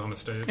to be Oklahoma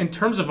State. In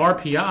terms of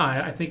RPI,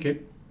 I think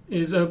it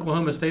is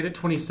Oklahoma State at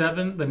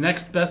 27. The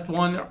next best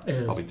one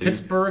is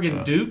Pittsburgh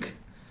and Duke.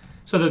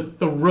 So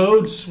the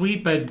road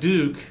sweep at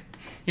Duke,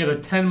 the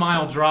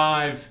 10-mile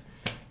drive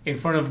in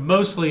front of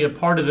mostly a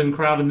partisan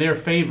crowd in their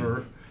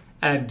favor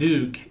at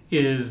Duke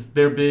is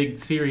their big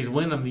series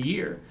win of the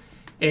year.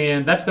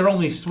 And that's their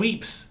only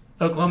sweeps,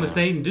 Oklahoma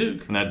State and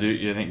Duke. And that Duke,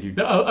 you think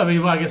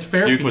I guess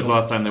Fairfield. Duke was the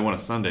last time they won a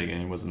Sunday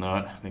game, was it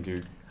not?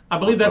 I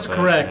believe that's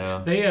correct.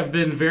 Yeah. They have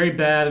been very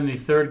bad in the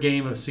third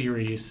game of the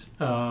series.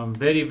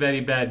 Very, very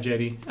bad,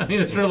 Jetty. I mean,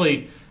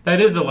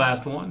 that is the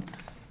last one.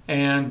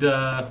 And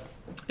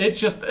it's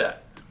just,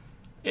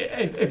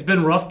 it's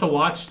been rough to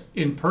watch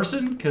in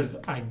person because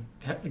I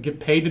get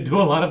paid to do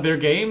a lot of their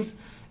games.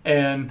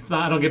 And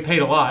I don't get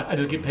paid a lot. I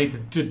just get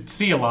paid to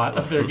see a lot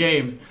of their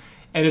games.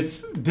 And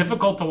it's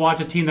difficult to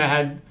watch a team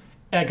that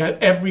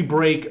got every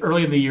break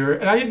early in the year.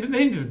 And they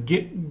didn't just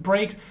get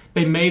breaks.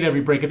 They made every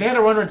break. If they had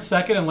a runner at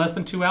second and less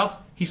than 2 outs,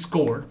 he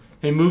scored.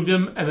 They moved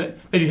him, and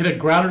they'd hit a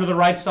grounder to the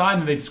right side,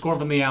 and then they'd score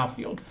from the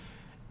outfield.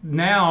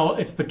 Now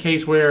it's the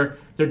case where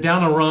they're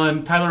down a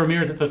run. Tyler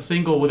Ramirez hits a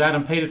single with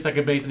Adam Pate at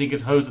second base, and he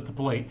gets hosed at the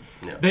plate.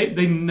 Yeah.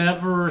 They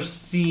never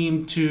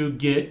seem to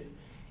get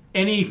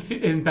any,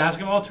 in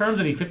basketball terms,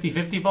 any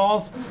 50-50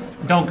 balls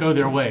don't go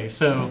their way.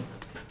 So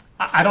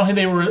I don't think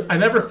they were. I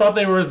never thought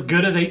they were as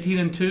good as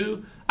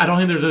 18-2. I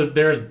don't think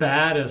they're as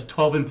bad as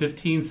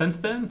 12-15 since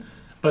then.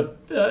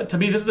 But to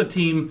me, this is a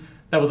team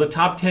that was a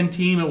top 10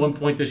 team at one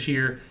point this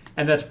year,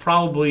 and that's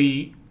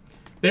probably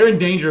they're in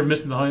danger of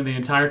missing the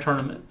entire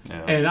tournament.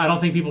 Yeah. And I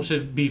don't think people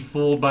should be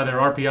fooled by their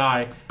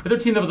RPI. The other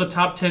team that was a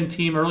top 10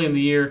 team early in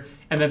the year,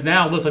 and that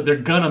now looks like they're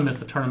gonna miss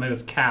the tournament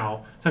is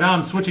Cal. So now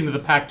I'm switching to the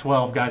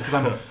Pac-12 guys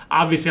because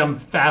I'm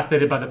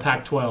fascinated by the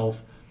Pac-12.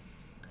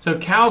 So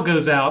Cal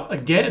goes out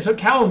again. So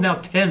Cal is now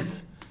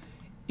 10th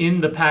in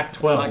the Pac-12.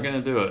 It's not going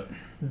to do it.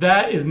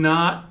 That is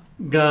not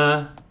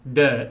going to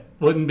do it.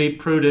 Wouldn't be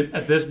prudent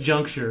at this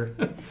juncture,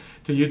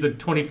 to use the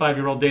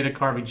 25-year-old Dana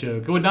Carvey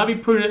joke. It would not be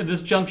prudent at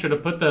this juncture to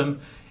put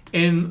them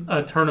in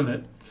a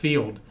tournament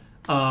field.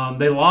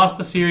 They lost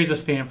the series of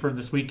Stanford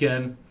this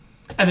weekend,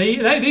 and they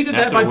did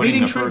that by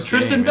beating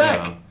Tristan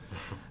Beck. Yeah.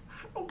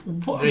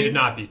 They did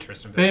not beat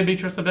Tristan Beck. They didn't beat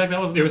Tristan Beck? It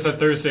was a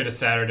Thursday to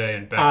Saturday,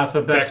 and Beck,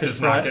 so Beck does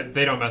not get...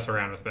 They don't mess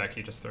around with Beck.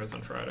 He just throws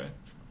on Friday.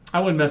 I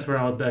wouldn't mess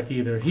around with Beck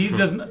either. He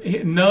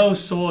doesn't... No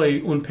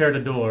soy un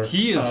perdedor.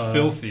 He is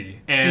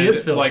filthy. And he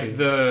is filthy. Like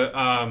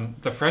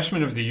the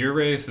freshman of the year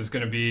race is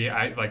going to be...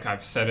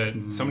 I've said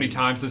it so many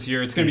times this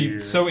year. It's going to be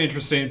so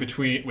interesting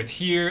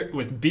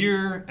with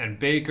Beer and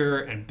Baker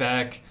and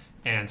Beck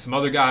and some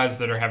other guys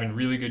that are having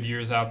really good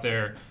years out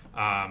there.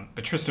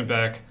 But Tristan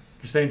Beck...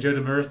 You're saying Joe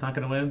Demers not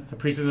going to win a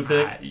preseason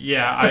pick?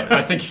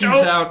 I think he's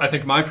out. I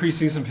think my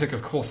preseason pick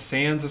of Cole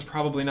Sands is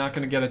probably not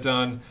going to get it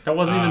done. That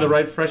wasn't even the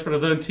right freshman on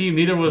his own team.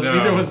 Neither was Joe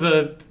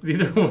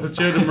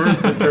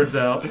Demers. It turns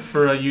out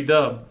for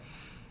UW.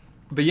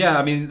 But yeah,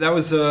 I mean that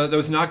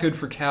was not good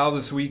for Cal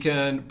this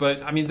weekend.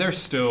 But I mean they're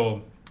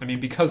still. I mean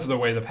because of the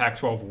way the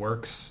Pac-12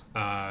 works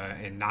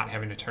and not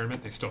having a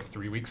tournament, they still have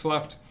 3 weeks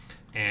left,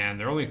 and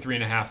they're only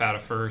 3.5 out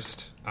of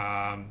first.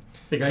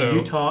 They got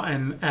Utah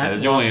and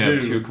at they only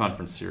have 2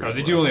 conference series.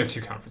 They do only have 2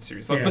 conference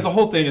series left. Yeah. But the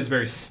whole thing is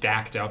very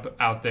stacked up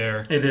out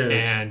there. It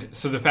is. And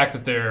so the fact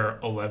that they're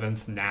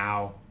 11th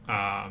now,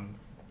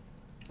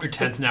 or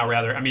 10th now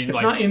rather, I mean...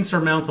 It's not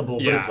insurmountable,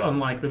 but it's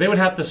unlikely. They would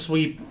have to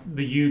sweep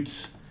the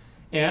Utes.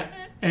 And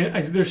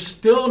there's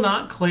still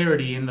not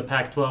clarity in the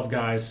Pac-12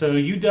 guys. So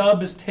UW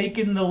has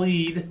taken the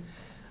lead,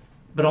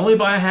 but only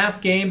by a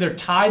half game. They're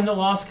tied in the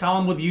loss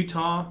column with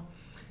Utah.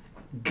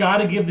 Got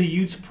to give the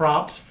Utes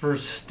props for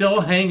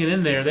still hanging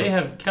in there. They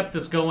have kept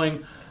this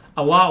going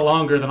a lot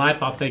longer than I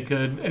thought they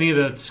could. Any of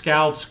the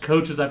scouts,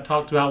 coaches I've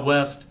talked to out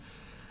west,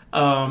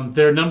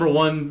 their number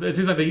one, it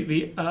seems like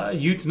the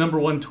Utes' number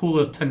one tool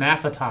is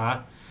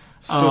tenacity.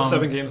 Still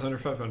 7 games under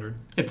 500.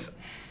 It's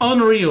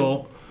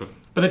unreal.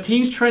 But the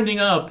teams trending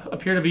up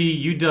appear to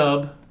be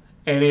UW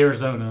and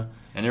Arizona.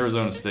 And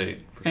Arizona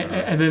State, for sure.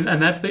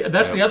 And that's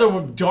the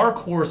other dark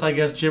horse, I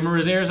guess, Jimmer,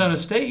 is Arizona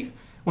State,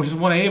 which has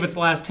won 8 of its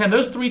last 10.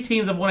 Those 3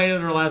 teams have won 8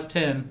 of their last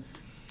 10.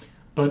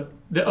 But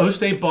the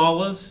O-State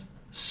Ballas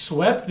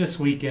swept this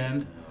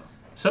weekend.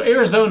 So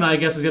Arizona, I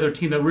guess, is the other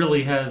team that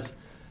really has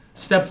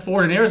stepped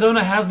forward. And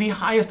Arizona has the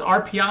highest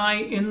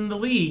RPI in the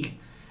league.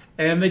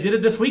 And they did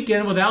it this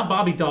weekend without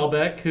Bobby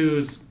Dahlbeck,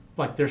 who's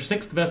like their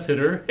 6th best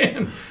hitter,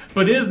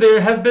 but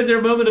has been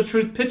their moment of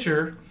truth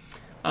pitcher.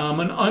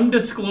 An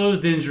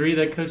undisclosed injury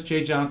that Coach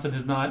Jay Johnson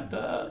has not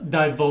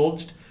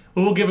divulged.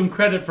 We'll give him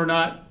credit for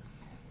not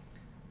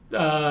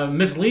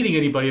misleading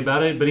anybody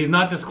about it, but he's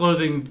not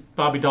disclosing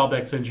Bobby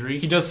Dahlbeck's injury.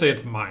 He does say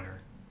it's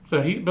minor.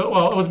 So it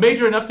was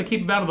major enough to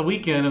keep him out of the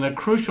weekend in a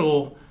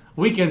crucial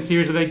weekend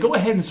series where they go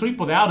ahead and sweep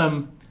without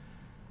him.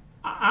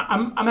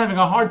 I'm having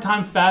a hard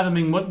time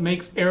fathoming what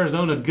makes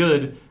Arizona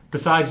good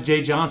besides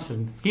Jay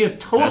Johnson. He has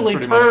totally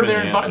turned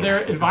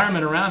their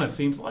environment around, it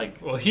seems like.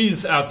 Well,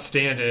 he's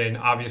outstanding,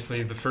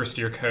 obviously, the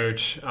first-year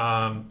coach.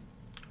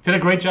 Did a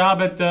great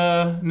job at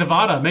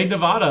Nevada, made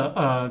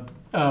Nevada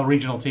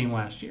regional team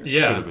last year.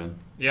 Yeah. Should have been.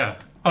 Yeah.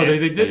 Oh, they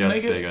didn't Yes,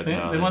 make it?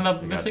 They wound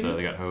up missing?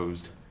 They got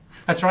hosed.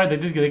 That's right, they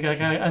did.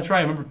 That's right.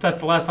 I remember that's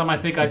the last time I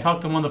think I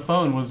talked to him on the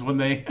phone was when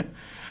they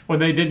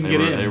didn't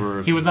get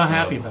in. He was not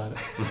happy about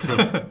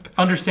it.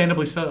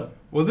 Understandably so.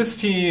 Well, this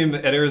team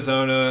at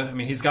Arizona, I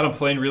mean, he's got them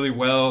playing really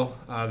well.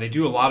 They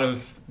do a lot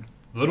of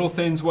little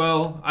things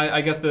well,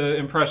 I get the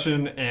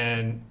impression,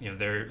 and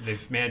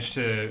they've managed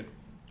to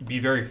be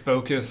very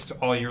focused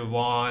all year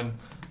long.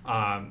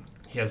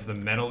 He has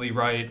them mentally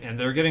right, and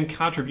they're getting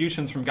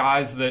contributions from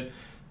guys that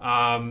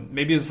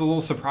maybe is a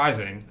little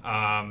surprising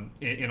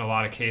in a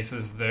lot of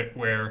cases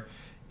where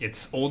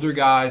it's older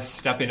guys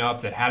stepping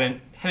up that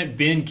hadn't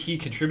been key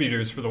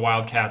contributors for the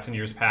Wildcats in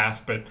years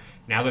past, but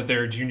now that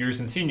they're juniors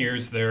and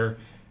seniors, they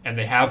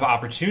have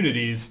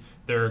opportunities.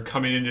 They're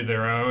coming into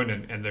their own,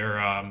 and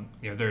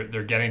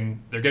they're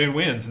getting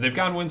wins, and they've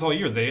gotten wins all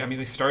year.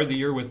 They started the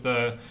year with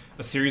a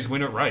series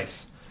win at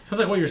Rice. Sounds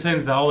like what you're saying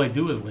is that all they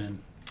do is win.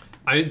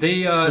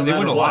 They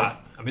win a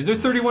lot. I mean, they're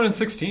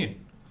 31-16.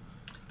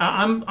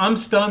 I'm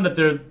stunned that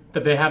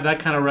they have that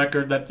kind of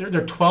record. That they're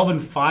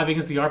 12-5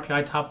 against the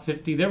RPI top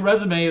 50. Their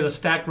resume is a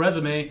stacked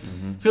resume.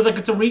 Mm-hmm. Feels like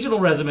it's a regional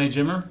resume,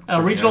 Jimmer.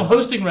 A regional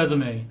hosting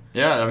resume.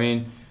 Yeah, I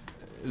mean,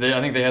 I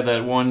think they had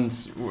that one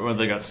where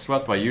they got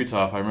swept by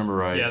Utah, if I remember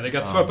right. Yeah, they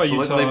got swept by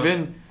Utah.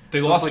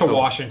 They lost to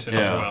Washington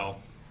as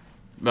well.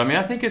 But I mean,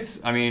 I think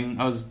it's. I mean,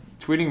 I was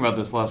tweeting about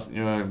this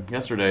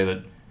yesterday.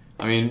 That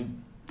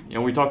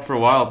we talked for a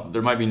while.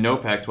 There might be no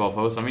Pac-12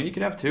 hosts. I mean, you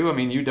could have two. I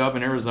mean, UW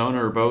and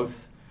Arizona are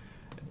both.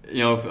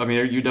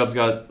 UW's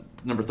got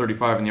number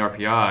 35 in the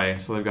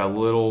RPI, so they've got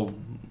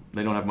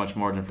they don't have much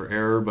margin for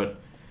error, but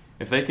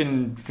if they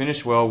can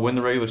finish well, win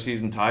the regular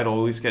season title, at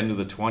least get into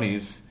the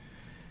 20s,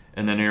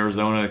 and then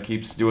Arizona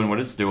keeps doing what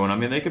it's doing, I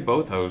mean, they could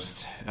both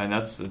host, and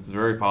it's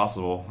very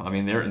possible. I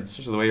mean,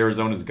 especially the way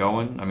Arizona's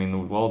going, I mean, the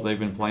Wells they've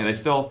been playing,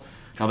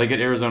 they get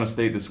Arizona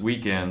State this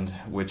weekend,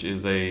 which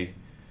is a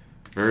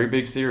very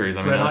big series.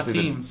 I mean,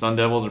 obviously the Sun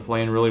Devils are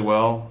playing really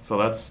well, so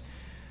that's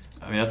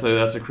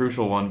a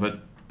crucial one,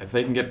 but if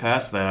they can get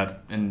past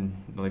that, and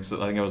I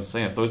think I was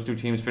saying, if those two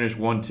teams finish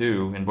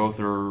 1-2 and both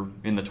are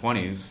in the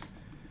 20s,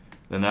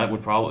 then they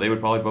would probably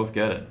both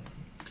get it.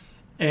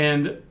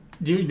 And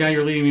now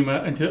you're leading me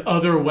into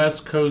other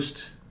West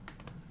Coast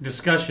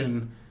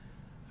discussion.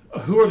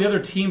 Who are the other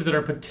teams that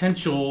are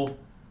potential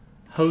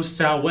hosts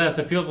out west?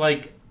 It feels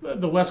like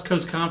the West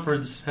Coast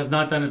Conference has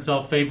not done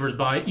itself favors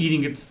by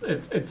eating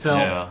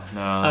itself.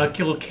 A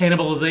little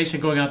cannibalization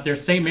going out there.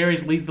 St.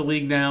 Mary's leads the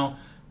league now.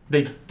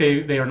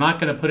 They are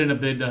not going to put in a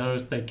bid to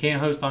host. They can't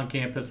host on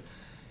campus.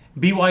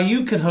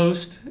 BYU could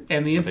host,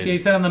 and the NCAA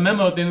sent on the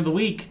memo at the end of the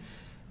week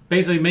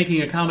basically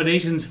making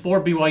accommodations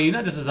for BYU,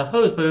 not just as a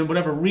host, but in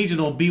whatever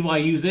regional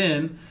BYU's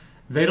in.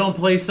 They don't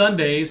play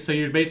Sundays, so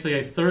you're basically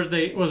a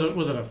Thursday. Was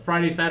it a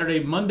Friday,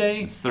 Saturday,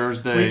 Monday? It's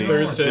Thursday.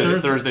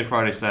 Thursday,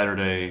 Friday,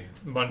 Saturday.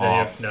 Monday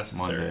off, if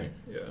necessary. Monday.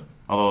 Yeah.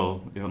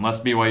 Although,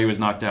 unless BYU is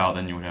knocked out,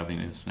 then you would have the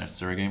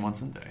necessary game on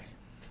Sunday.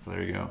 So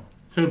there you go.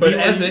 But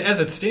as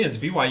it stands,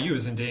 BYU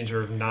is in danger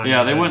of not.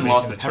 Yeah, they went and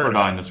lost to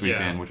Pepperdine this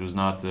weekend, which was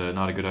not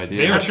a good idea.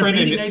 They were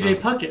trending AJ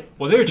Puckett.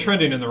 Well, they were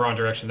trending in the wrong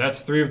direction. That's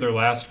 3 of their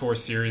last 4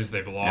 series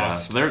they've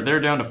lost. Yeah, so they're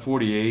down to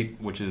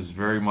 48, which is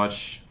very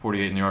much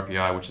 48 in the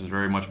RPI, which is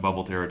very much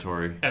bubble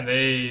territory. And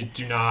they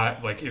do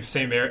not if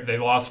they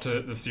lost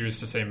to the series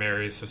to St.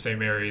 Mary's. So St.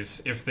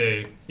 Mary's, if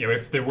they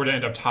were to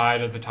end up tied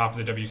at the top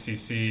of the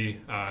WCC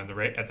at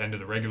the end of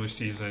the regular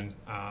season.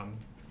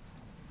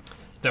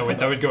 That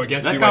would go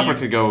against BYU. That conference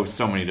could go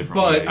so many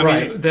different ways. But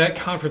I mean, that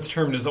conference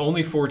tournament is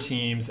only 4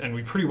 teams, and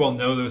we pretty well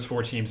know those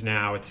 4 teams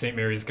now. It's St.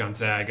 Mary's,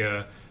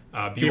 Gonzaga,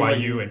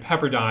 BYU, and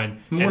Pepperdine.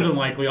 More than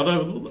likely,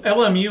 although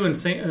LMU and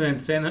San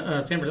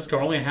Francisco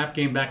are only a half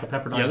game back of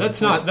Pepperdine. Yeah, that's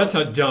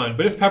not done.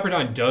 But if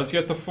Pepperdine does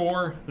get the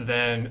 4,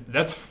 then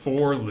that's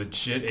 4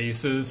 legit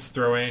aces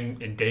throwing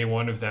in day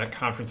 1 of that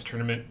conference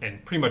tournament,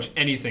 and pretty much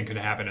anything could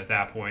happen at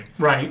that point.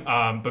 Right.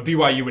 But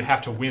BYU would have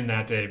to win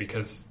that day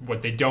because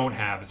what they don't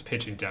have is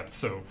pitching depth.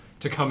 So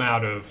to come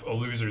out of a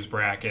loser's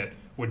bracket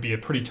would be a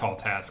pretty tall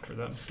task for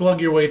them.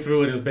 Slug your way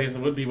through it is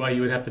basically what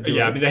BYU would have to do.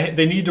 Yeah, I mean,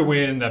 they need to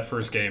win that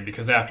first game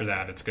because after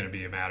that it's going to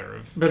be a matter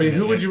of... But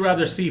who would you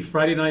rather see,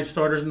 Friday night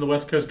starters in the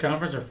West Coast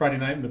Conference or Friday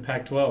night in the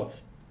Pac-12?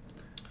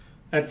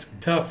 That's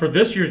tough. For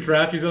this year's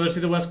draft, you'd rather see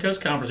the West Coast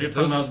Conference. You're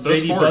talking about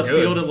J.D.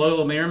 Busfield at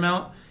Loyola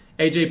Marymount,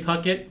 A.J.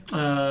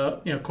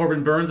 Puckett,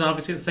 Corbin Burns,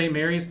 obviously at St.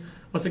 Mary's.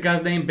 what's the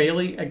guy's name?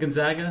 Bailey at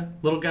Gonzaga,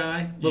 little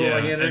guy,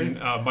 and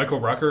Michael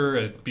Rucker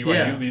at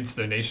BYU leads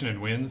the nation in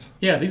wins.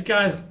 Yeah, these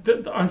guys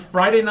on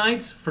Friday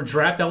nights for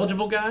draft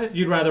eligible guys,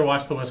 you'd rather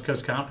watch the West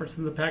Coast Conference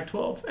than the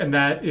Pac-12, and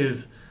that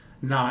is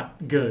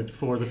not good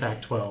for the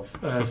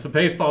Pac-12. It's the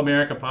Baseball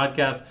America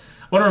podcast. I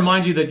want to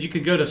remind you that you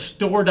could go to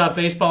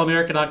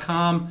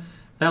store.baseballamerica.com.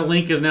 That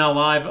link is now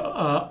live.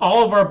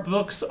 All of our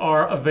books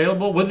are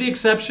available, with the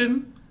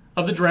exception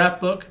of the draft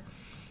book,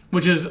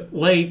 which is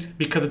late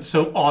because it's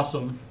so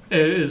awesome.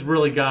 It has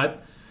really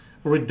got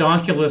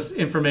redonkulous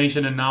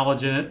information and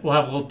knowledge in it. We'll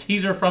have a little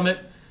teaser from it,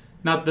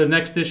 not the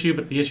next issue,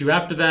 but the issue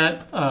after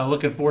that.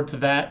 Looking forward to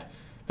that.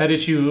 That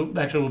issue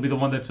actually will be the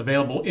one that's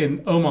available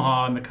in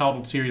Omaha in the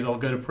College Series. I'll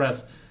go to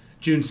press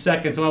June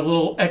 2nd. So I have a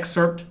little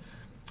excerpt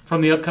from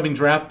the upcoming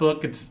draft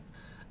book. It's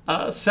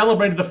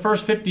celebrated the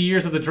first 50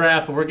 years of the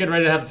draft, but we're getting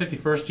ready to have the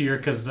 51st year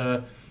because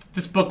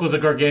this book was a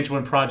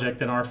gargantuan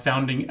project, and our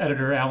founding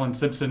editor, Alan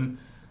Simpson,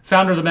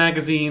 founder of the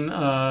magazine,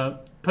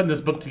 putting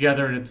this book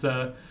together, and it's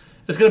going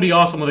to be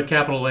awesome with a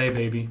capital A,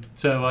 baby.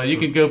 So you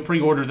can go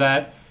pre-order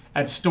that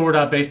at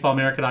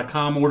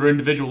store.baseballamerica.com, order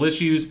individual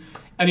issues,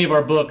 any of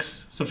our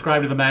books,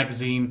 subscribe to the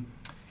magazine.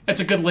 It's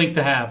a good link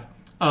to have.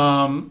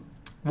 Want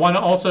to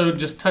also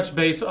just touch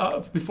base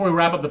before we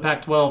wrap up the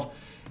Pac-12.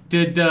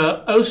 Did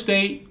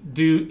O-State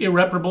do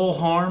irreparable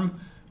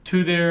harm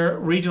to their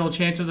regional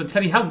chances? And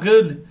Teddy, how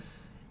good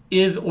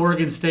is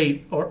Oregon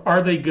State, or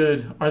are they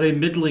good? Are they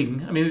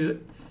middling? I mean,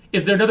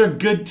 is there another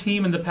good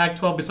team in the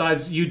Pac-12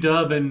 besides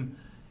UW and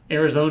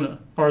Arizona?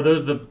 Or are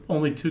those the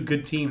only two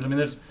good teams? I mean,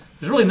 there's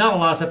really not a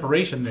lot of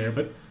separation there,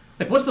 but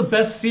like, what's the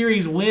best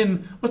series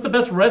win? What's the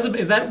best resume?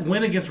 Is that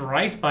win against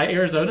Rice by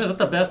Arizona? Is that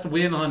the best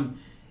win on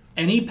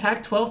any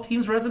Pac-12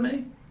 team's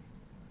resume?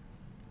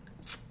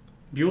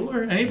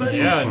 Bueller? Anybody?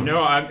 Yeah,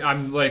 no,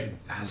 I'm like,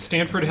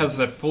 Stanford has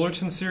that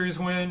Fullerton series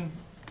win.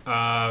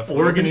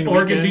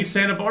 Oregon beat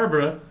Santa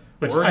Barbara,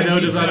 which I know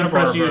does not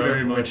impress you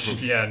very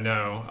much.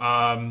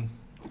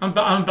 I'm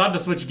about to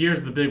switch gears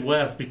to the Big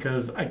West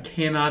because I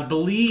cannot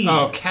believe.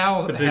 Oh,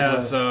 Cal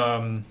has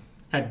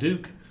at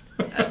Duke.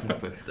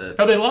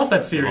 They lost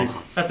that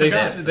series.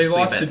 They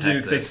lost to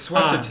Duke. They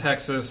swept to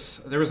Texas.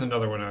 There was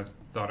another one I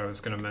thought I was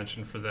going to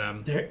mention for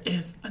them. There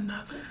is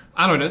another.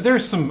 I don't know.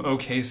 There's some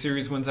okay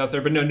series wins out there,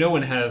 but no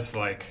one has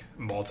like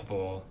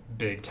multiple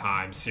big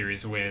time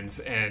series wins,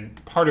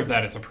 and part of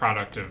that is a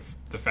product of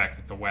the fact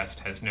that the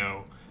West has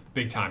no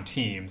big time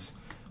teams.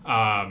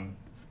 But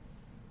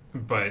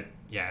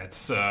yeah,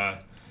 it's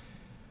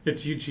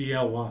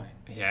UGLY.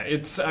 Yeah,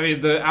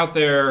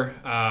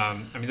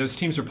 those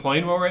teams are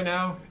playing well right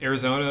now.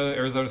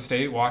 Arizona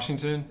State,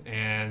 Washington,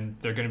 and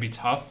they're going to be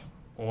tough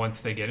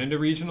once they get into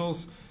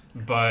regionals.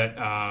 But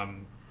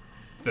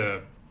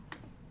the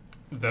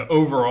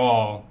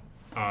overall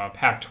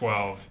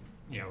Pac-12,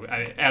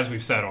 as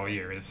we've said all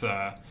year, is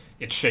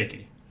it's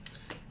shaky.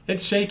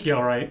 It's shaky,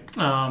 all right.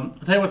 I'll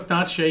tell you what's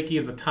not shaky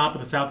is the top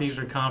of the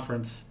Southeastern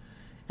Conference,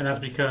 and that's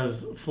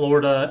because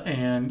Florida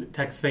and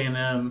Texas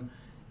A&M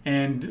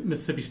and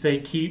Mississippi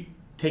State keep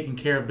taking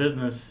care of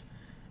business.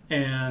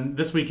 And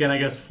this weekend, I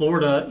guess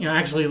Florida,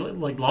 actually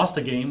lost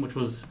a game, which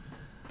was a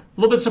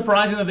little bit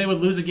surprising that they would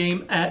lose a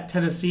game at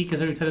Tennessee,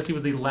 considering Tennessee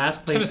was the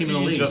last place team in the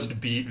league. Tennessee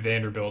just beat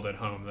Vanderbilt at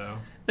home, though.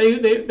 They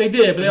did, but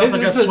they also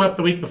got swept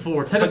the week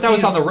before. But that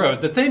was on the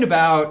road. The thing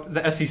about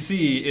the SEC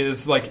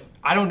is,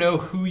 I don't know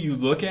who you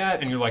look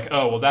at and you're like,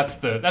 oh, well, that's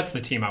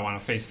the team I want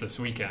to face this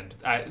weekend.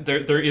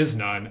 There is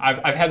none.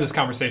 I've had this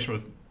conversation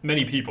with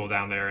many people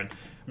down there, and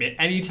I mean,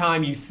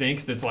 anytime you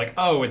think that's like,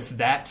 oh, it's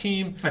that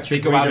team, they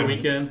go out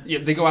weekend. Yeah,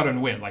 they go out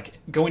and win. Like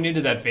going into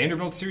that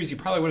Vanderbilt series, you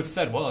probably would have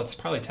said, well, it's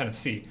probably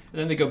Tennessee,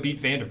 and then they go beat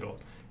Vanderbilt.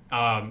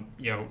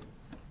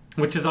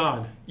 Which is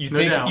odd. You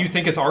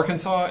think it's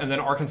Arkansas, and then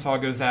Arkansas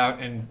goes out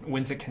and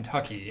wins at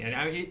Kentucky,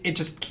 and it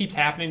just keeps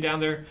happening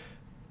down there.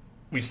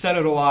 We've said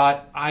it a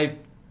lot. I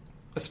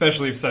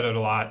especially have said it a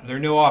lot. There are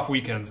no off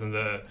weekends in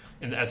the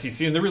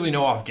SEC, and there are really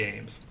no off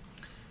games.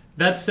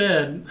 That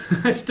said,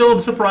 I still am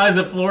surprised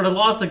that Florida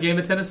lost a game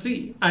to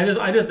Tennessee. I'm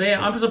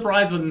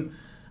surprised when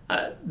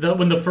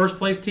the first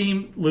place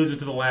team loses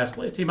to the last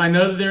place team. I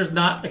know that there's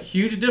not a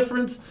huge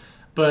difference,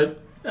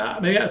 but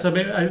maybe it's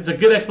a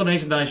good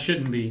explanation that I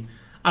shouldn't be.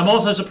 I'm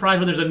also surprised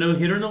when there's a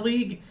no-hitter in the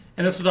league,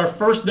 and this was our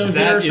first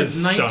no-hitter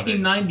since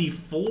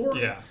 1994.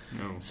 Yeah.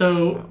 No.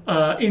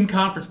 So in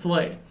conference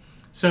play,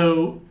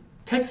 so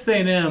Texas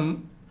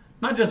A&M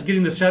not just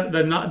getting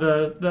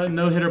the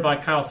no-hitter by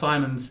Kyle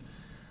Simons,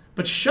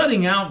 but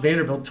shutting out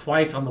Vanderbilt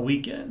twice on the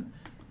weekend.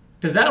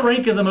 Does that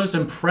rank as the most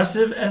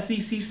impressive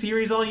SEC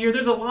series all year?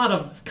 There's a lot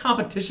of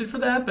competition for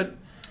that, but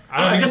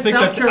I don't even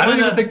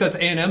think that's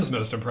A&M's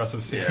most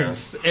impressive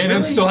series. Yeah. A&M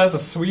really? Still has a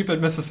sweep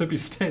at Mississippi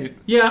State.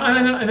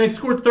 Yeah, and they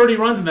scored 30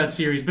 runs in that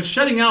series, but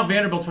shutting out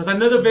Vanderbilt twice. I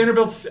know that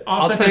Vanderbilt's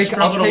offense has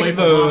struggled away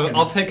from Hawkins.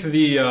 I'll take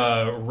the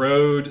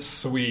road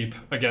sweep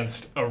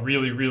against a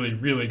really, really,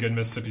 really good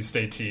Mississippi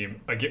State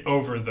team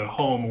over the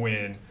home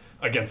win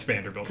against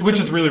Vanderbilt, which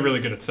is really,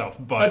 really good itself.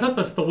 But it's not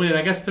the win.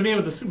 I guess to me it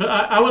was but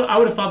I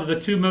would have thought that the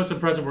two most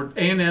impressive were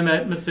A&M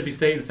at Mississippi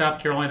State and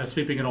South Carolina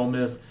sweeping at Ole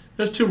Miss.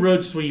 those two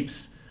road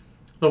sweeps,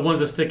 the ones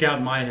that stick out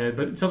in my head.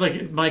 But it sounds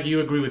like, Mike,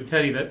 you agree with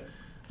Teddy that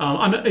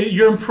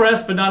you're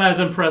impressed, but not as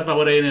impressed by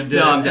what A&M did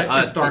at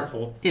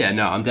Starkville.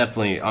 I'm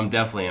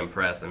definitely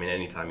impressed. I mean,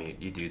 anytime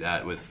you do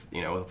that with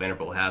what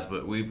Vanderbilt has,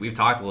 but we've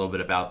talked a little bit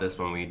about this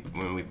when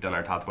we've done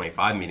our top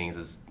 25 meetings.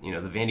 Is the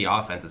Vandy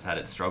offense has had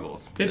its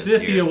struggles. It's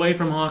iffy away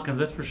from Hawkins,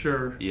 that's for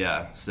sure.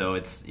 Yeah, so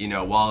it's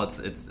while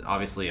it's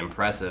obviously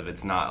impressive,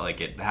 it's not like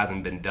it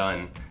hasn't been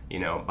done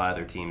by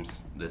other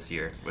teams this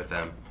year with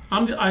them.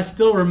 I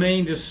still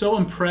remain just so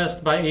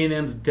impressed by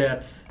A&M's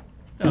depth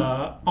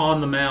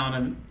on the mound,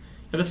 and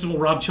this is what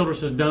Rob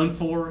Childress is known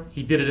for.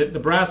 He did it at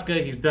Nebraska.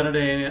 He's done it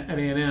at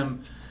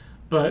A&M.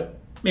 But,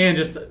 man,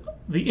 just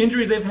the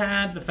injuries they've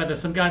had, the fact that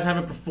some guys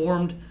haven't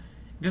performed,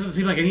 it doesn't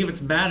seem like any of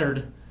it's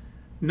mattered.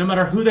 No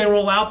matter who they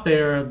roll out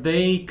there,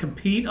 they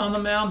compete on the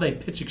mound. They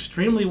pitch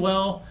extremely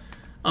well.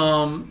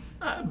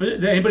 But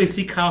did anybody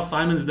see Kyle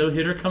Simon's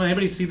no-hitter coming?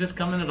 Anybody see this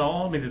coming at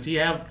all? I mean, does he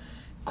have,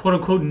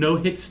 quote-unquote,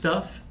 no-hit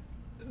stuff?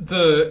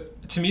 To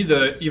me,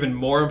 the even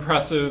more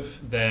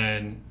impressive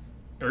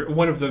or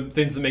one of the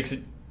things that makes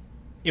it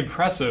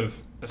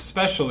impressive,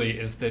 especially,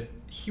 is that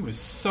he was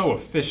so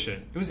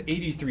efficient. It was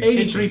 83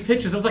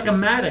 pitches. It was like a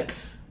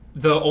Maddox.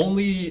 The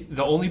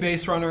only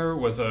base runner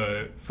was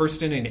a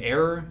first inning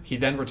error. He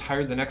then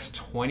retired the next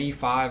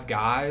 25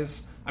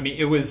 guys. I mean,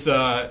 it was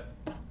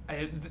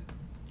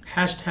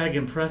hashtag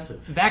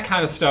impressive. That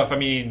kind of stuff. I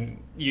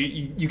mean,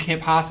 you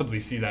can't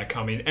possibly see that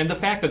coming. And the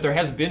fact that there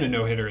has been a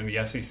no-hitter in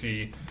the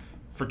SEC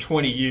for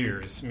 20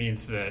 years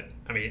means that,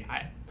 I mean,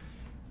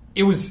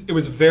 it was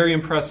very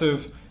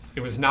impressive. It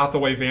was not the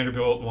way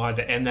Vanderbilt wanted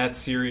to end that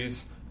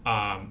series.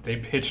 They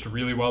pitched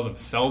really well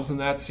themselves in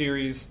that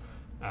series.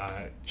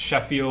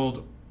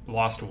 Sheffield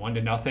lost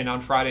 1-0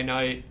 on Friday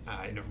night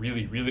in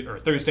a or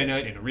Thursday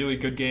night in a really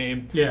good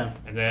game. Yeah.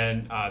 And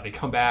then they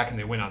come back and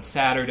they win on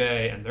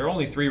Saturday, and there are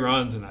only 3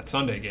 runs in that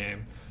Sunday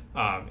game.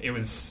 It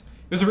was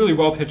a really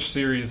well pitched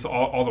series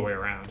all the way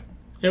around.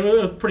 It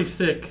was a pretty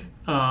sick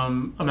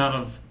amount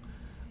of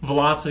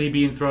velocity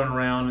being thrown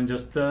around and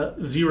just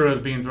zeros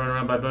being thrown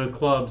around by both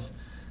clubs.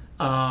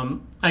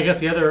 I guess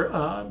the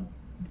other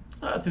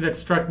thing that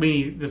struck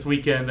me this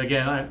weekend,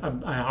 again,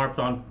 I harped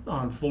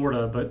on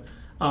Florida, but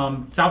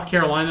South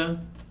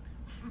Carolina,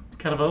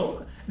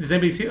 does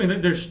anybody see? I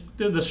mean, there's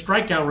the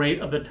strikeout rate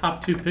of the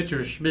top 2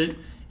 pitchers, Schmidt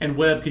and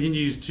Webb,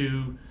 continues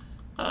to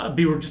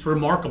be just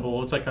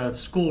remarkable. It's like a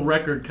school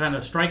record kind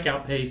of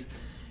strikeout pace.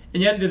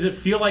 And yet, does it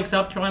feel like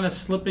South Carolina's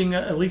slipping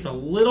at least a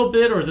little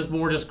bit, or is this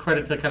more just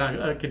credit to kind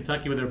of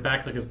Kentucky with their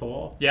backs against the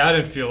wall? Yeah, I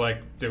didn't feel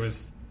like there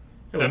was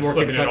them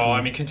slipping Kentucky at all.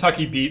 I mean,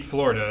 Kentucky beat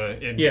Florida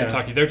in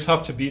Kentucky. They're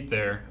tough to beat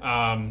there,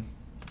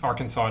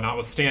 Arkansas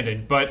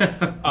notwithstanding. But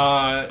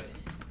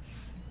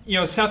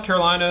South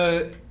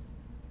Carolina,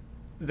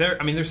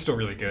 they're still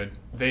really good.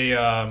 They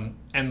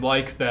and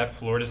like that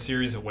Florida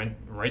series, it went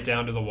right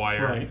down to the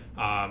wire.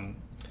 Right.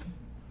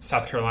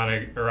 South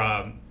Carolina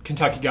or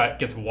Kentucky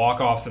gets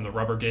walk-offs in the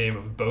rubber game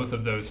of both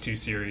of those 2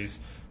 series.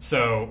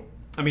 So,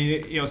 I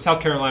mean, South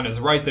Carolina is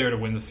right there to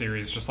win the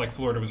series, just like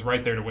Florida was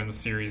right there to win the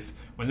series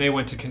when they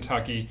went to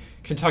Kentucky.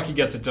 Kentucky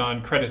gets it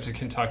done. Credit to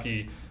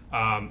Kentucky.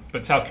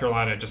 But South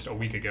Carolina just a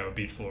week ago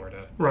beat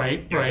Florida.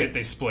 Right.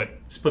 They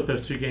split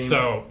those 2 games.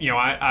 So,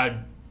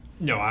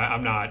 I'm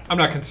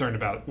not concerned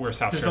about where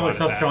South Carolina's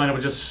South Carolina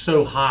was just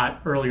so hot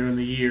earlier in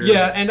the year.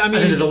 Yeah, and I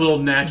mean, there's a little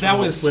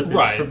natural slippage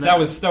right. From that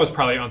was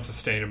probably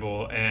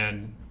unsustainable,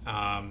 and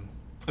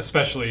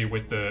especially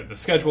with the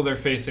schedule they're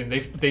facing,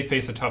 they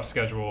face a tough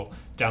schedule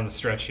down the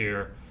stretch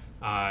here.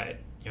 They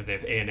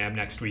have A&M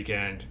next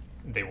weekend.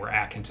 They were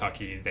at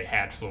Kentucky. They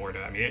had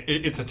Florida. I mean,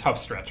 it's a tough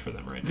stretch for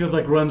them right now. It feels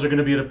like runs are going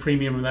to be at a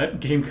premium in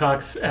that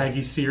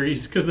Gamecocks-Aggie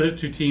series because those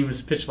 2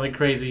 teams pitch like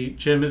crazy.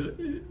 Jim is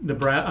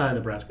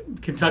Nebraska,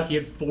 Kentucky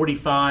at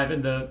 45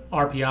 in the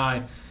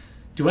RPI.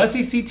 Do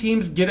SEC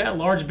teams get at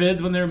large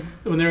bids when they're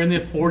in the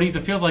 40s?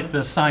 It feels like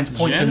the signs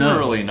point to no.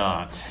 Generally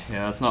not.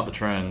 Yeah, that's not the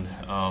trend.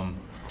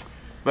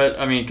 But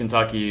I mean,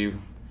 Kentucky,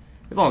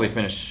 as long as they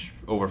finish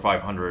over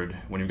 500,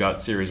 when you've got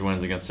series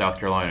wins against South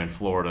Carolina and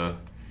Florida,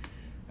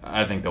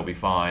 I think they'll be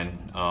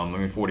fine. I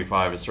mean,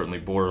 45 is certainly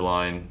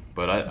borderline,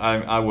 but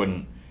I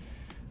wouldn't.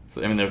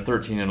 So, I mean, they're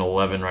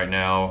 13-11 right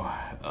now.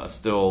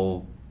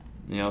 Still,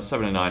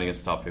 7-9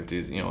 against top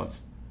 50s.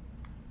 It's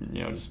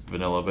just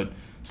vanilla. But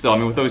still, I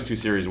mean, with those 2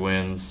 series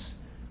wins,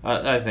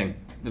 I think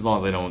as long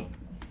as they don't,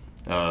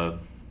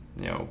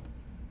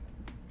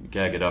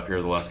 gag it up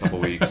here the last couple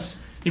of weeks.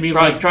 You mean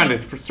trying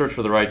to search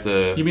for the right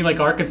to... You mean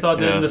like Arkansas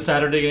did in the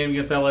Saturday game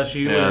against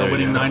LSU, where they're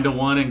winning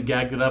 9-1 and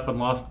gagged it up and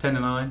lost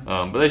 10-9?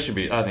 But they should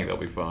be. I think they'll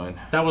be fine.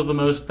 That was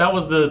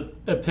the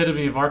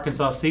epitome of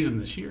Arkansas season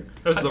this year.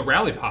 It was the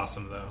Rally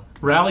Possum, though.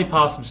 Rally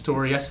Possum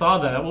story. I saw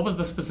that. What was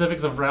the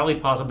specifics of Rally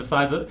Possum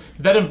besides that?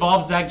 Did that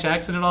involve Zach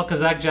Jackson at all? Because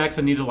Zach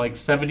Jackson needed like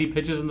 70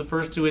 pitches in the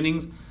first 2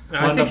 innings.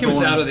 I think he was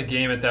out of the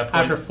game at that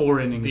point. After 4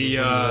 innings.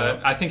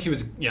 I think he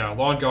was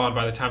long gone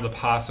by the time the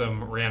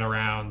Possum ran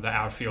around the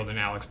outfield in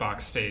Alex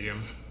Box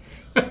Stadium.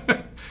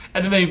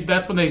 And then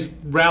that's when they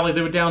rallied.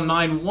 They were down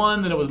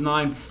 9-1, then it was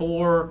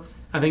 9-4,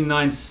 I think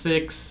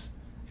 9-6.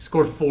 He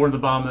scored 4 in the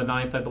bottom of the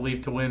ninth, I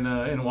believe, to win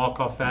in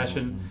walk-off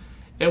fashion.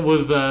 It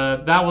was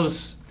that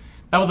was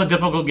a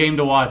difficult game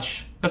to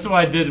watch. That's what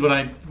I did when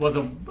I was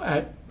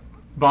at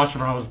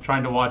Boston. I was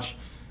trying to watch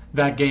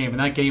that game, and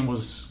that game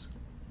was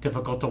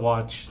difficult to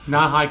watch.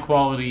 Not high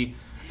quality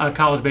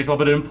college baseball,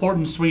 but an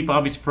important sweep,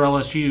 obviously, for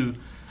LSU.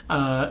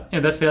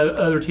 And that's the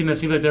other team that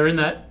seems like they're in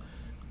that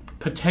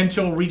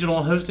potential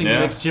regional hosting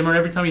mix. Jimmer,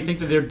 every time you think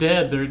that they're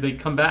dead, they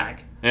come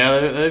back.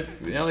 Yeah,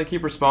 they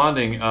keep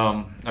responding.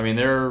 I mean,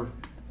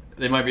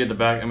 they might be at the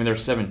back. I mean, they're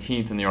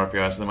 17th in the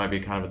RPI, so they might be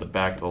kind of at the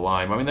back of the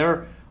line. I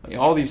mean,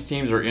 all these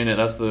teams are in it.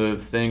 That's the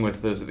thing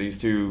with these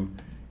two,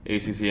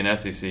 ACC and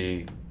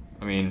SEC.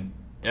 I mean,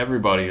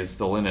 everybody is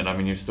still in it. I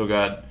mean, you've still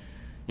got,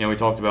 we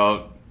talked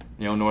about,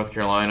 North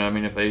Carolina. I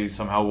mean, if they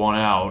somehow won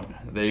out,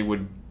 they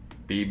would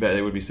be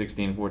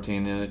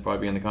 16-14. They'd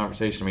probably be in the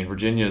conversation. I mean,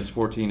 Virginia is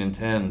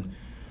 14-10.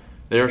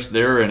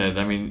 They're in it.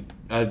 I mean,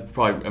 we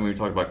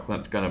talked about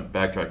Clemson, kind of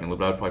backtracking a little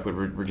bit. I'd probably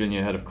put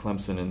Virginia ahead of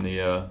Clemson in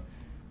the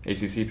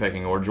ACC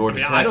pecking order. Georgia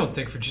Tech. I don't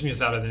think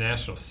Virginia's out of the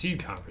national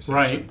seed conversation.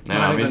 Right. No,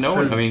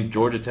 I mean,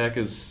 Georgia Tech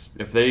is,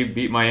 if they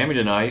beat Miami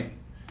tonight,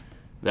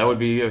 that would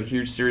be a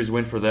huge series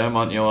win for them.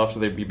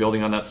 Obviously they'd be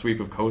building on that sweep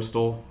of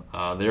Coastal.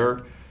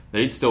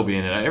 They'd still be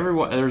in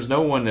it. There's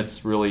no one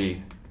that's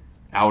really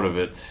out of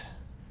it.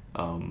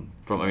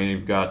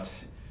 You've got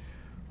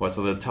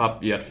so the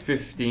top. You got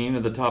 15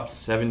 of the top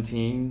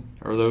 17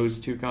 are those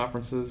two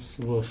conferences.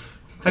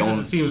 Woof.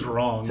 Texas seems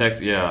wrong.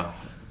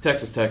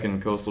 Texas Tech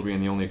and Coastal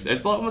being the only.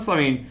 It's almost. I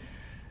mean,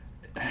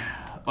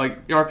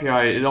 like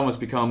RPI, it almost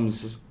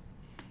becomes.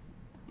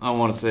 I don't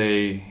want to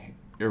say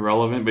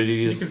irrelevant, but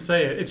you can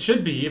say it. It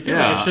should be. It feels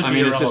like it should be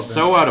irrelevant. It's just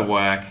so out of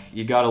whack.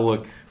 You got to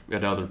look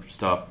at other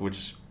stuff,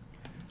 which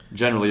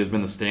generally has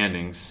been the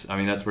standings. I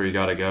mean, that's where you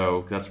got to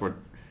go. That's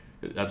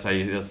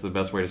the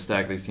best way to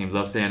stack these teams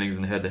up, standings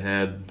and head to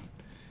head.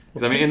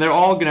 And they're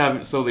all gonna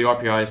have. So the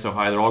RPI is so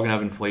high, they're all gonna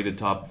have inflated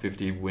top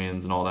 50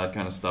 wins and all that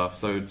kind of stuff.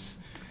 So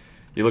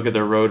you look at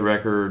their road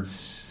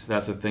records.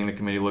 That's a thing the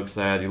committee looks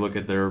at. You look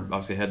at their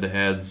obviously head to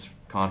heads,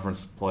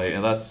 conference play,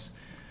 and that's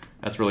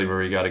really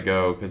where you got to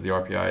go because the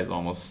RPI is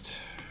almost.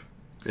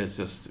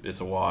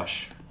 It's a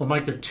wash. Well,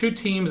 Mike, there are two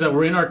teams that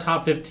were in our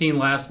top 15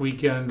 last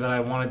weekend that I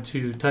wanted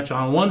to touch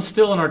on. One's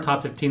still in our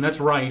top 15. That's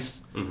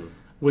Rice,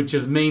 which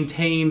is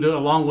maintained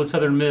along with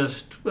Southern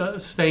Miss,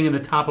 staying in the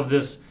top of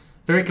this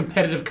very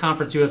competitive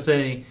Conference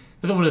USA.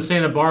 The other one is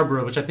Santa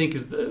Barbara, which I think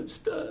is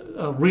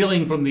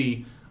reeling from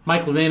the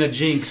Michael and Anna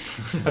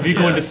jinx of you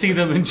going to see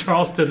them in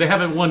Charleston. They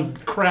haven't won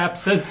crap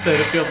since then,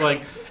 it feels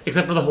like,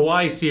 except for the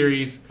Hawaii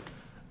series.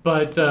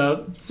 But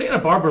Santa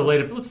Barbara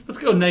laid let's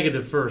go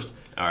negative first.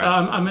 All right.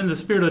 I'm in the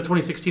spirit of the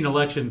 2016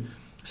 election.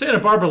 Santa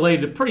Barbara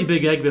laid a pretty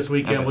big egg this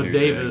weekend with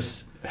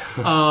Davis.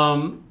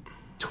 Down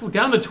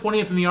to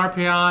 20th in the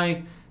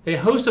RPI. They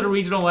hosted a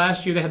regional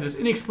last year. They had this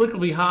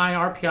inexplicably high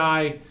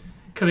RPI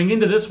coming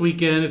into this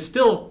weekend. It's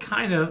still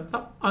kind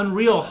of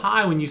unreal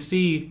high when you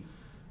see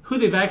who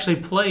they've actually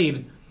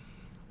played.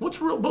 What's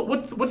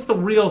the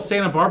real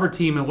Santa Barbara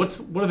team, and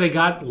what do they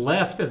got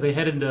left as they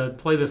head into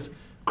play this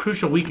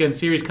crucial weekend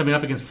series coming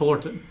up against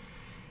Fullerton?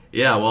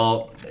 Yeah,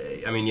 well,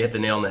 I mean, you hit the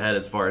nail on the head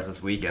as far as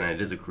this weekend, and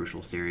it is a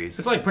crucial series.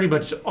 It's like pretty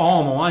much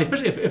all on the line,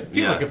 especially if it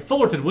feels like if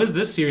Fullerton wins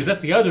this series,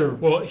 that's the other.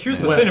 Well,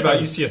 here's the thing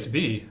about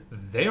UCSB.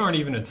 They aren't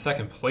even in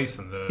second place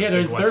in the they're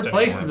Big in West third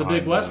place anymore. in the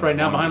Big West right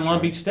now behind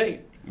Long Beach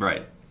State.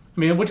 Right. I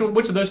mean, which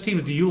of those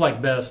teams do you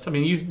like best? I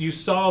mean, you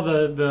saw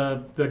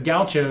the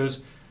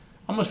Gauchos.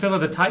 Almost feels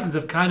like the Titans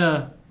have kind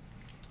of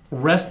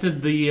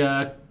wrested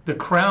the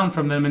crown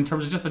from them in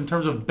terms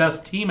of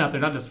best team out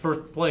there, not just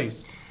first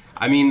place.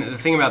 I mean, the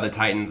thing about the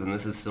Titans, and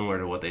this is similar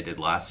to what they did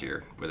last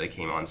year, where they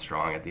came on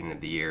strong at the end of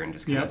the year and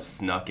just kind of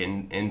snuck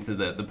into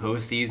the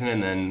postseason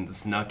and then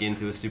snuck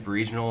into a super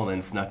regional and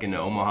then snuck into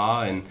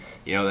Omaha. And,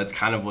 that's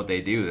kind of what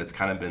they do. That's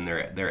kind of been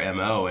their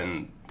MO.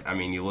 And, I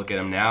mean, you look at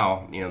them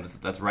now,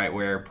 that's right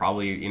where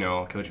probably,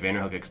 Coach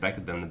Vanderhook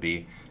expected them to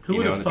be. Who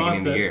would have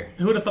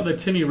thought that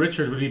Timmy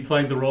Richards would be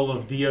playing the role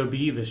of DOB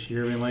this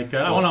year? I mean,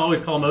 I want to always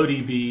call him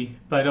ODB,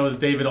 but I know it's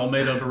David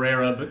Olmedo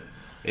Barrera, but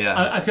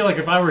I feel like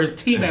if I were his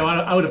teammate,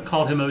 I would have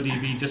called him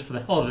ODB just for the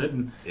hell of it,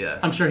 and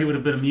I'm sure he would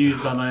have been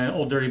amused by my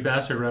Old Dirty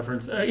Bastard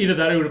reference. Either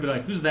that or he would have been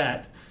like, who's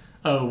that?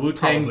 Oh,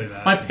 Wu-Tang. Probably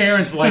that. My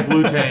parents like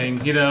Wu-Tang,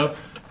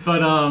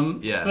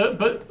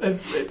 But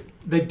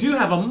they do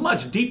have a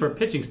much deeper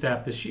pitching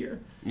staff this year.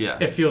 Yeah.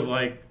 It feels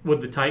like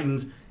with the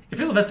Titans. It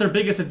feels like that's their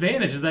biggest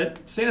advantage is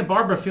that Santa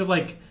Barbara feels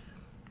like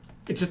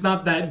it's just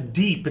not that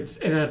deep.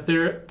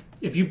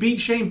 If you beat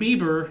Shane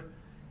Bieber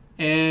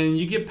and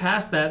you get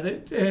past that,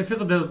 it feels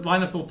like the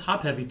lineup's a little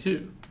top heavy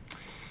too.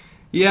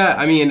 Yeah,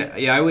 I mean,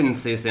 I wouldn't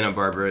say Santa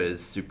Barbara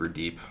is super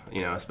deep,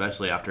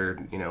 especially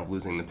after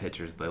losing the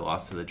pitchers they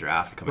lost to the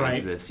draft coming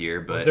into this year.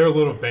 But they're a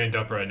little banged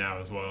up right now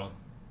as well.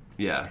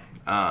 Yeah.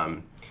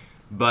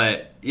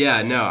 But,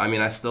 yeah, no, I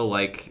mean, I still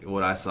like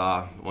what I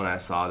saw when I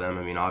saw them.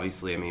 I mean,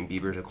 obviously,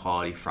 Bieber's a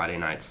quality Friday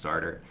night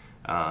starter.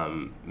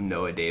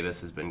 Noah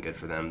Davis has been good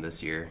for them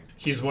this year.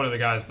 He's one of the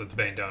guys that's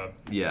banged up.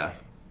 Yeah.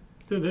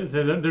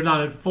 They're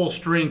not at full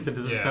strength, it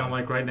doesn't sound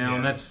like right now,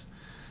 and that's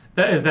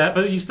That is that,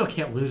 but you still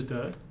can't lose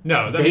to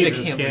No, Davis,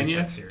 they can't can lose you?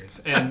 that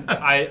series, and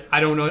I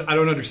don't know. I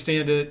don't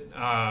understand it.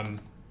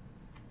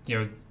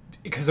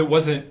 Because it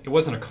wasn't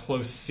a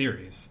close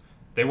series.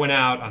 They went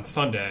out on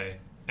Sunday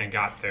and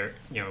got their.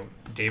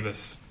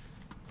 Davis,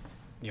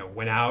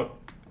 went out,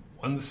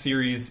 won the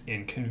series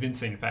in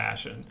convincing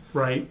fashion,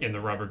 right, in the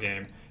rubber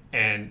game,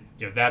 and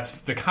that's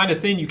the kind of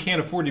thing you can't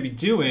afford to be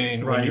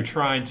doing when you're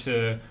trying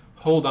to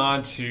hold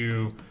on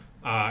to.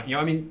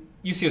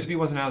 UCSB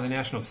wasn't out of the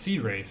national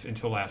seed race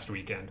until last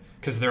weekend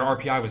because their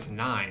RPI was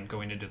 9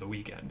 going into the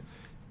weekend.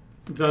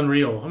 It's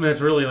unreal. I mean,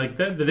 it's really like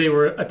they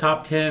were a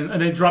top 10, and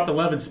they dropped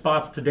 11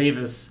 spots to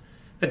Davis.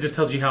 That just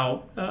tells you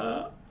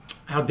how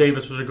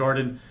Davis was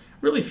regarded.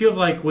 Really feels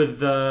like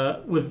with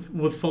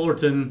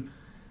Fullerton,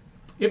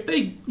 if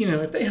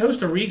they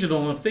host a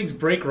regional and if things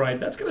break right,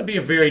 that's going to be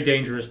a very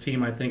dangerous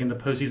team, I think, in the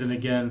postseason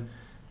again.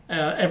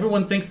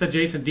 Everyone thinks that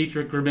Jason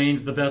Dietrich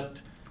remains the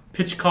best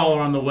pitch caller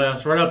on the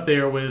West, right up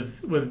there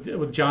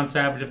with John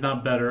Savage, if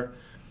not better.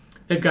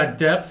 They've got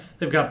depth.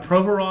 They've got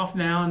Prohorov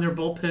now in their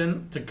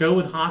bullpen to go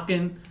with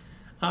Hawken.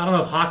 I don't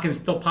know if Hawken's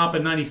still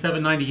popping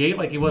 97, 98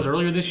 like he was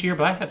earlier this year,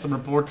 but I had some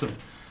reports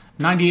of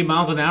 98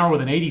 miles an hour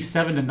with an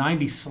 87 to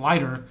 90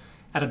 slider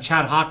out of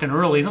Chad Hawken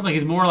early. It sounds like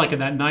he's more like in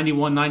that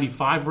 91,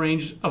 95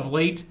 range of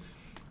late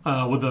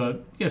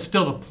with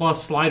still the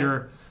plus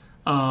slider.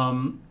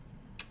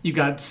 You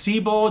got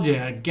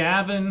Seabold,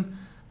 Gavin.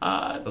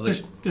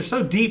 They're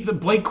so deep that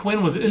Blake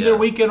Quinn was in their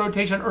weekend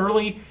rotation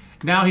early.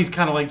 Now he's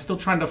kind of like still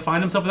trying to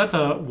find himself. But that's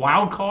a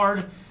wild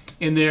card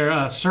in there.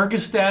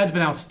 Sergestad's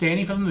been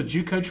outstanding for them, the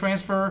JUCO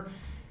transfer.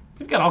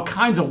 They've got all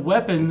kinds of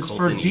weapons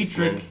Colton for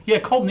Dietrich. Eastman. Yeah,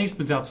 Colton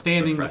Eastman's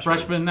outstanding, the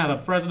freshman out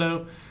of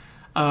Fresno.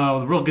 With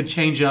a real good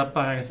changeup.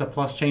 I guess a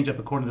plus changeup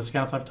according to the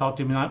scouts I've talked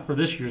to. Not for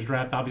this year's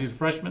draft, obviously he's a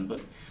freshman,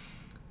 but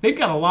they've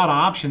got a lot of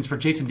options for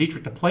Jason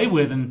Dietrich to play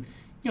with. And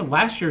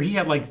last year he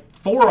had like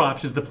 4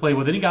 options to play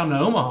with, and he got into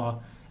Omaha.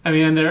 I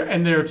mean,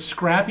 and they're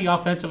scrappy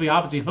offensively,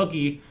 obviously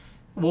hooky.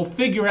 We'll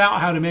figure out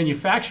how to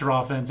manufacture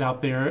offense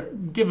out there.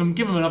 Give them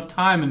enough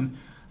time. And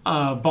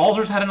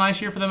Balzer's had a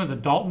nice year for them as a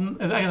Dalton.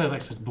 I guess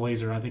it's just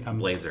Blazer.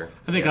 Blazer.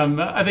 I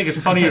think it's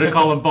funnier to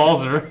call him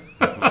Balzer.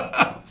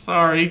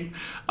 Sorry.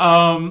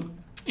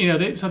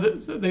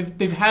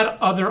 They've had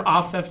other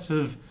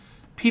offensive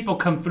people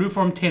come through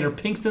for them. Tanner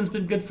Pinkston's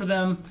been good for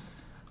them.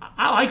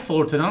 I like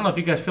Fullerton. I don't know if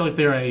you guys feel like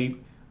they're a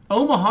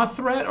Omaha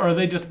threat, or are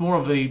they just more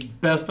of a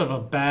best of a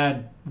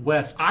bad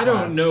West class? I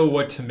don't know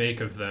what to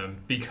make of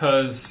them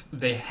because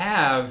they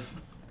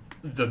have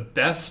the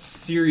best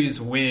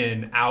series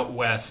win out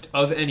west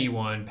of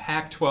anyone.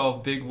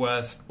 Pac-12, Big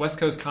West, West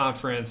Coast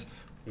Conference,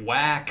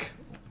 WAC,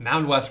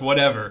 Mountain West,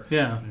 whatever.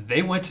 Yeah.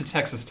 They went to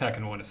Texas Tech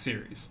and won a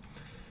series.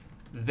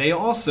 They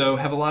also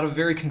have a lot of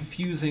very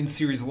confusing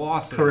series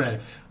losses.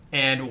 Correct.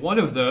 And one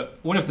of the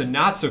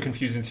not so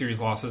confusing series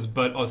losses,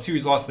 but a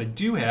series loss they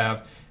do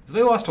have, is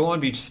they lost to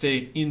Long Beach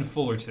State in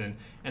Fullerton,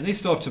 and they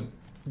still have to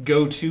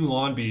go to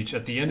Long Beach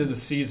at the end of the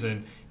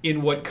season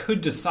in what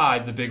could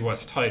decide the Big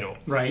West title.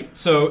 Right.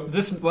 So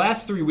this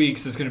last 3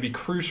 weeks is going to be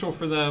crucial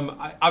for them.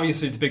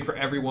 Obviously, it's big for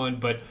everyone,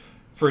 but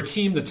for a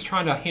team that's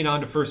trying to hang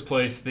on to first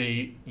place,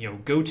 they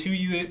go to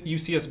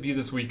UCSB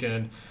this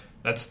weekend.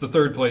 That's the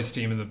third place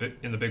team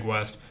in the Big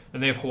West. Then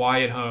they have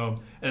Hawaii at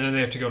home, and then they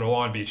have to go to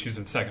Long Beach, who's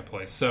in second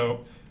place.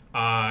 So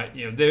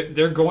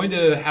they're going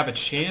to have a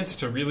chance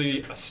to really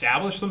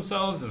establish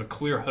themselves as a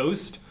clear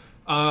host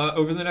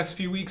over the next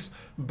few weeks.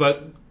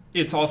 But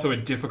it's also a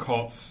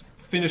difficult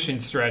finishing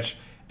stretch,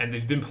 and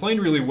they've been playing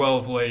really well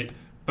of late.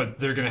 But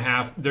they're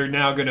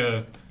now going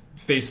to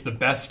face the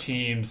best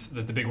teams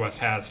that the Big West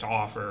has to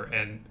offer,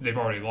 and they've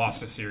already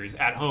lost a series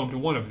at home to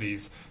one of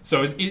these.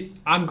 So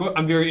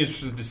I'm very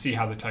interested to see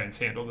how the Titans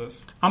handle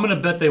this. I'm going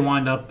to bet they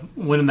wind up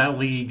winning that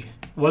league.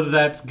 Whether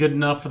that's good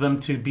enough for them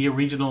to be a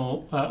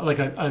regional,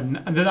 they're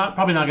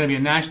probably not going to be a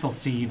national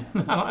seed.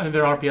 Their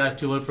RPI is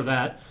too low for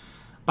that.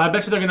 But I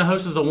bet you they're going to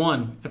host as a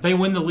 1. If they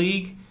win the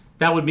league,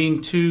 that would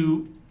mean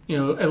 2.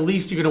 At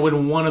least you're going to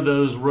win one of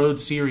those road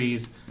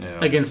series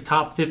against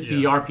top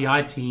 50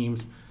 RPI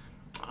teams.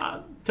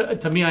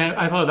 To me,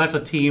 I thought that's a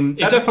team.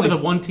 That's definitely the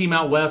one team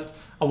out west,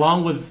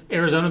 along with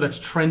Arizona, that's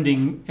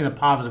trending in a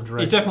positive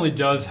direction. It definitely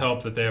does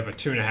help that they have a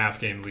 2.5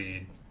 game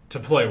lead to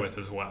play with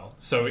as well.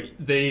 So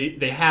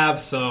they have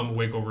some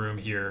wiggle room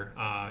here,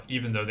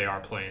 even though they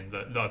are playing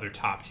the other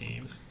top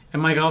teams.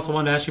 And Mike, I also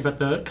wanted to ask you about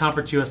the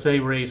Conference USA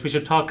race. We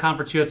should talk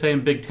Conference USA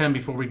and Big Ten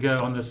before we go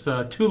on this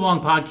too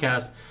long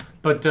podcast.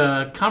 But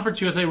Conference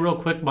USA, real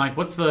quick, Mike.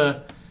 What's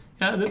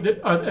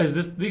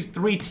these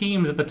 3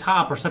 teams at the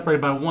top are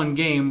separated by 1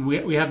 game?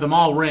 We have them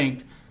all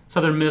ranked: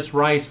 Southern Miss,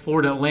 Rice,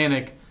 Florida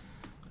Atlantic.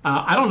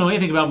 I don't know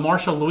anything about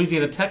Marshall,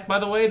 Louisiana Tech, by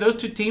the way. Those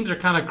 2 teams are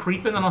kind of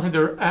creeping. I don't think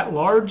they're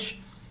at-large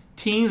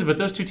teams, but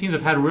those 2 teams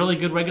have had really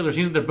good regular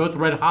seasons. They're both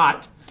red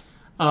hot.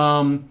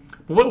 How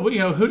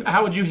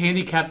would you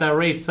handicap that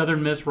race?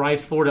 Southern Miss,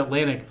 Rice, Florida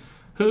Atlantic.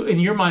 Who, in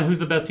your mind, who's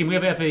the best team? We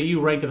have FAU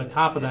ranked at the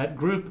top of that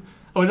group.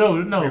 Oh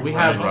no, we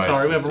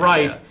have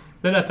Rice,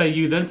 then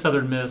FAU, then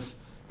Southern Miss,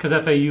 because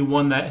FAU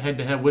won that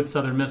head-to-head with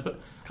Southern Miss. But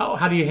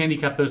How do you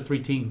handicap those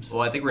three teams?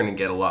 Well, I think we're going to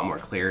get a lot more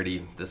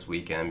clarity this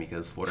weekend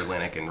because Florida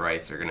Atlantic and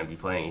Rice are going to be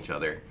playing each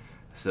other.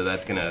 So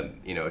that's going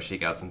to,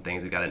 shake out some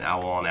things. We got an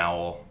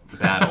owl-on-owl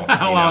battle.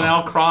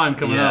 Owl-on-owl crime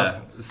coming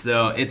up.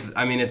 So it's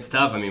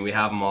tough. We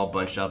have them all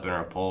bunched up in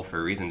our poll for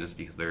a reason, just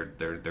because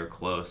they're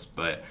close.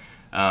 But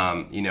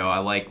I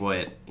like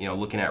what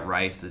looking at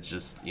Rice. It's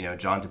just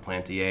John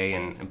Duplantier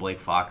and Blake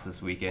Fox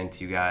this weekend.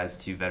 Two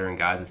veteran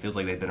guys. It feels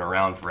like they've been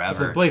around forever.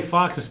 So Blake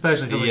Fox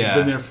especially feels like he's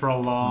been there for a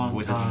long time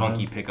with his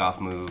funky pickoff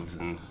moves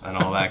and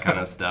all that kind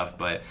of stuff.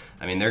 But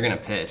they're gonna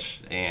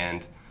pitch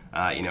and.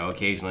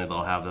 Occasionally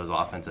they'll have those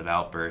offensive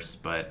outbursts,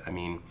 but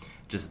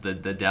just the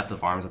depth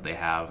of arms that they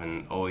have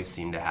and always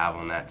seem to have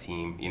on that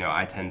team.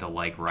 I tend to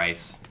like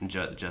Rice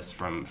just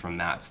from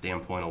that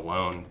standpoint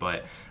alone,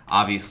 but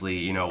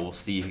obviously, we'll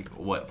see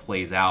what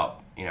plays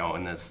out,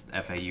 in this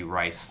FAU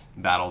Rice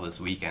battle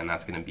this weekend.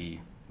 That's going to be,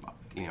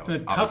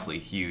 obviously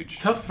huge.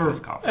 Tough for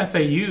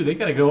FAU. They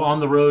got to go on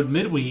the road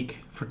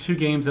midweek for 2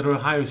 games at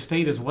Ohio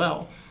State as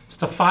well.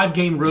 It's a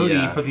 5-game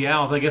roadie for the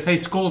Owls. I guess, hey,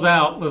 school's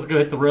out. Let's go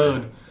hit the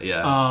road.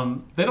 Yeah.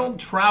 They don't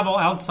travel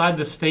outside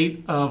the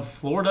state of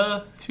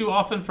Florida too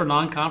often for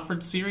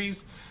non-conference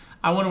series.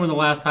 I wonder when the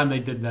last time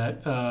they did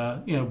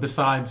that,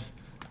 besides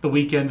the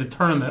weekend, the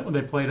tournament when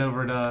they played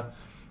over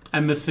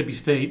at Mississippi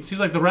State.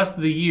 Seems like the rest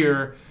of the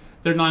year,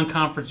 their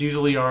non-conference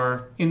usually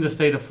are in the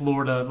state of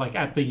Florida, like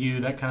at the U,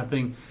 that kind of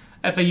thing.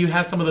 FAU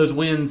has some of those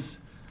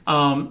wins.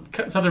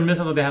 Southern Miss,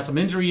 they have some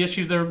injury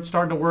issues they're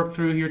starting to work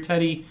through here,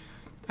 Teddy.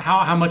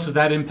 How much does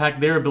that impact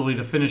their ability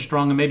to finish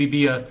strong and maybe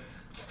be a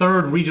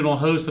third regional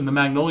host in the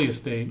Magnolia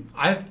State?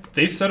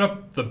 They set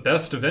up the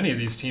best of any of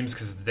these teams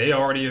because they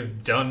already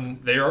have done.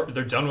 They're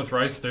done with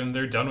Rice. Then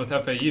they're done with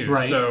FAU.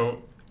 Right.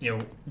 So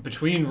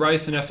between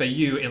Rice and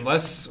FAU,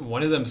 unless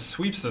one of them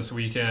sweeps this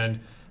weekend,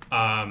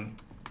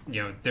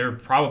 they're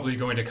probably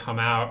going to come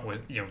out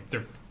with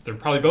they're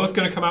probably both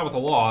going to come out with a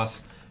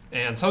loss.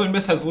 And Southern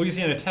Miss has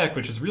Louisiana Tech,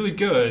 which is really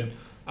good,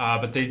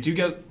 but they do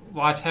get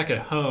La Tech at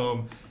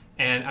home.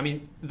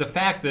 And, the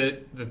fact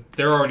that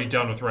they're already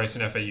done with Rice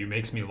and FAU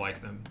makes me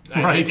like them.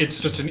 Right. It's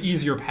just an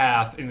easier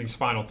path in these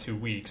final 2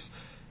 weeks.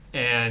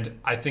 And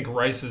I think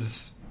Rice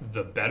is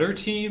the better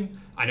team.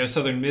 I know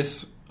Southern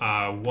Miss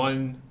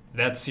won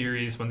that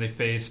series when they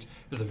faced.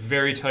 It was a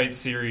very tight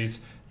series.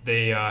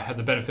 They had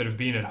the benefit of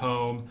being at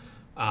home.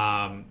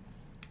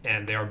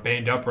 And they are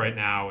banged up right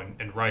now.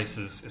 And Rice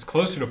is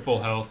closer to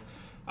full health.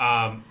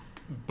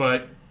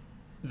 But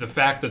the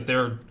fact that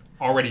they're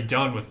already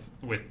done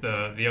with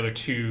the other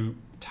 2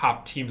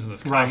 top teams in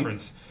this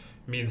conference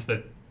means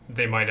that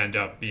they might end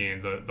up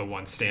being the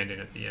one standing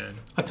at the end.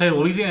 I'll tell you,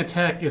 Louisiana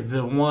Tech is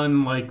the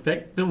one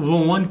the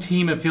one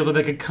team that feels like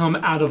they could come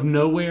out of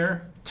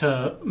nowhere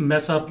to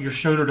mess up your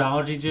show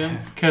nerdology, Jim.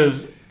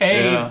 Because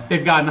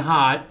they've gotten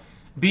hot.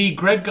 B,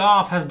 Greg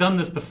Goff has done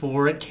this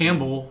before at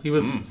Campbell. He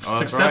was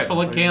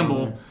successful at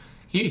Campbell.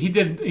 He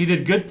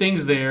did good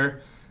things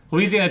there.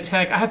 Louisiana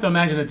Tech, I have to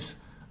imagine it's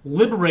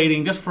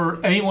liberating just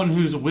for anyone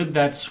who's with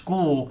that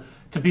school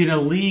to be in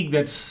a league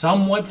that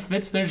somewhat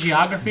fits their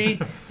geography.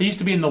 They used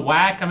to be in the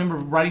WAC. I remember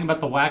writing about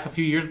the WAC a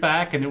few years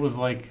back, and it was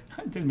like,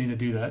 I didn't mean to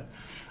do that,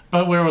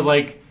 but where it was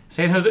like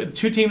San Jose,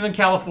 2 teams in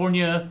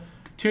California,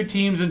 2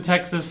 teams in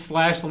Texas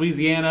 /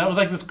 Louisiana. It was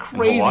like this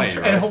crazy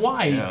and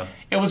Hawaii. Yeah.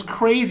 It was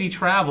crazy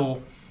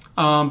travel.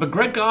 But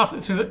Greg Goff,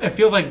 it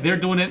feels like they're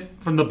doing it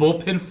from the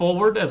bullpen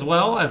forward as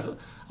well as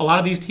a lot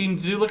of these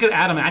teams do. Look at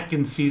Adam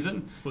Atkins'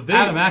 season.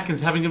 Adam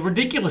Atkins having a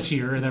ridiculous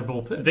year in their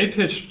bullpen. They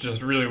pitched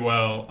just really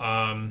well.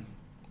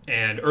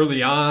 And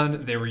early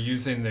on, they were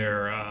using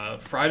their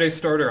Friday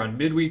starter on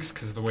midweeks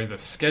because of the way the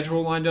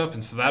schedule lined up.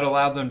 And so that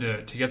allowed them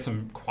to get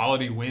some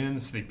quality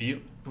wins. They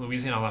beat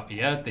Louisiana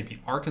Lafayette. They beat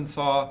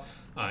Arkansas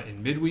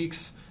in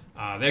midweeks.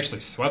 They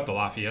actually swept the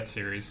Lafayette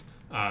series,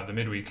 the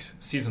midweek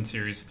season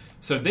series.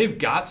 So they've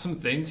got some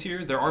things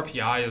here. Their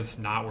RPI is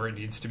not where it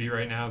needs to be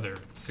right now. They're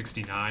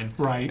 69.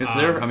 Right. It's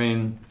there.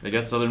 They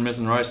got Southern Miss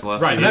and Rice the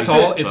last 2 right, weeks. That's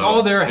all. It's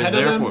all there ahead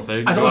of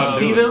them. I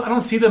don't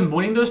see them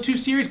winning those 2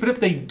 series, but if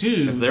they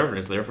do, it's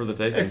there for the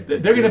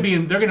taking. They're going to be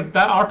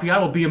that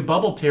RPI will be in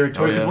bubble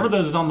territory because one of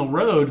those is on the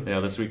road. Yeah,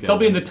 this weekend they'll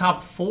be in the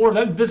top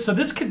 4. So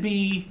this could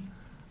be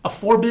a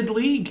 4-bid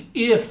league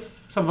if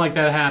something like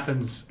that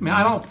happens.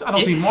 I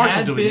don't see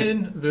Marshall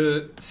doing it.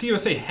 The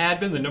CUSA had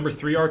been the number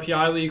 3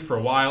 RPI league for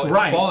a while.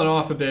 It's fallen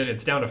off a bit.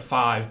 It's down to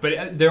 5.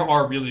 But there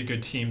are really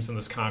good teams in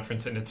this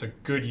conference, and it's a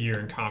good year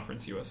in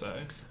Conference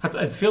USA.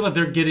 It feels like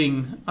they're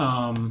getting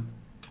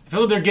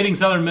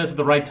Southern Miss at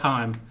the right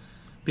time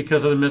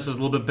because Southern Miss is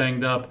a little bit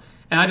banged up.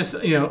 And I just,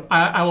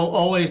 I will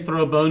always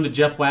throw a bone to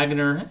Jeff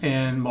Wagner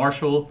and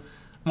Marshall.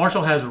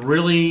 Marshall has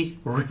really,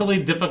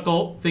 really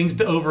difficult things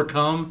to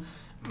overcome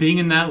being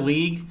in that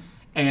league.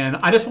 And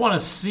I just want to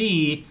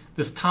see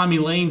this Tommy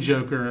Lane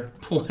joker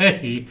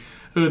play,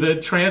 who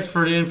that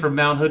transferred in from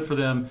Mount Hood for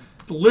them.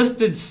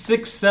 Listed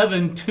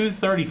 6'7",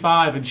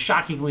 235, and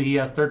shockingly he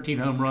has 13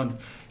 home runs.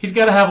 He's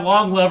got to have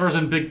long levers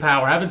and big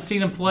power. I haven't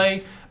seen him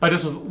play, but I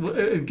just was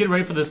getting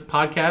ready for this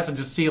podcast and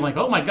just seeing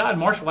oh my God,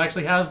 Marshall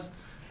actually has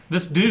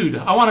this dude.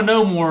 I want to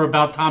know more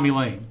about Tommy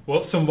Lane.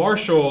 Well, so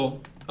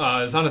Marshall,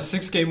 is on a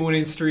 6-game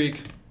winning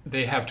streak.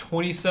 They have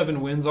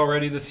 27 wins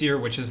already this year,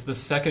 which is the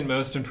second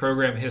most in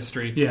program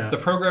history. Yeah. The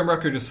program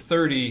record is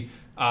 30.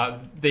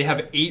 They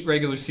have 8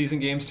 regular season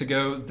games to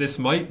go. This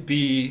might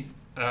be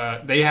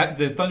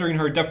the Thundering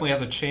Herd definitely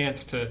has a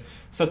chance to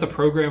set the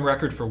program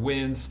record for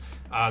wins.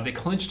 They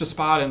clinched a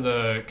spot in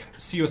the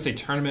CUSA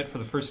tournament for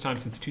the first time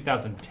since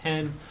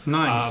 2010.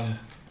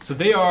 Nice. So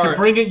they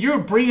are You're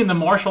bringing the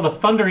Marshall the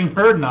Thundering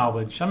Herd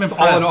knowledge. I'm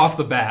impressed. all and off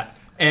the bat.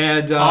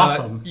 And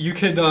awesome. You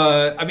could.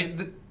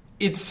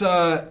 It's.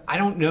 I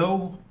don't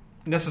know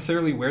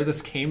necessarily where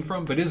this came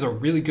from, but it is a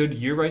really good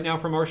year right now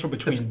for Marshall.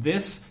 Between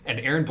this and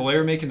Aaron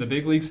Blair making the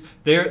big leagues,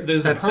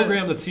 there's a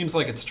program that seems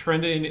like it's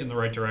trending in the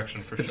right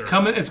direction for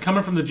sure. It's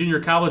coming from the junior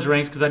college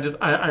ranks because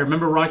I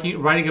remember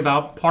writing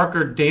about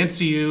Parker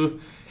Danciu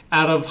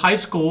out of high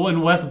school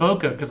in West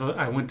Boca because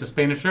I went to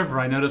Spanish River.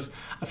 I noticed,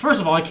 first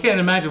of all, I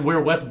can't imagine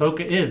where West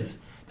Boca is.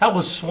 That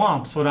was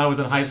swamps when I was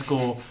in high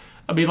school.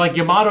 I mean, like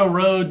Yamato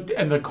Road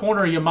and the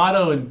corner of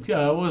Yamato and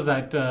what was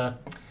that?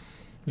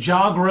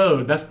 Jog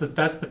Road. That's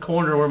the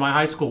corner where my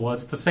high school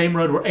was. It's the same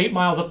road. We're 8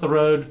 miles up the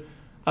road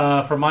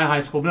from my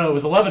high school. No, it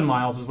was 11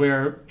 miles is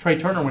where Trey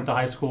Turner went to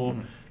high school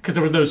because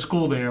there was no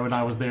school there when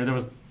I was there. There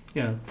was,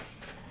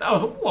 that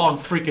was a long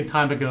freaking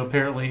time ago,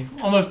 apparently.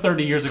 Almost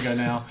 30 years ago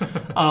now.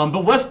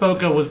 But West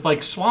Boca was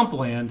like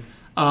swampland.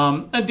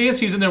 And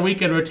Danciu's in their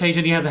weekend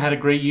rotation. He hasn't had a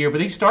great year,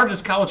 but he started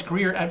his college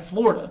career at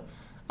Florida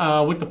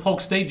with the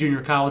Polk State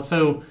Junior College.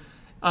 So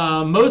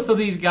most of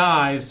these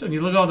guys, and you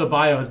look on the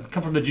bio, has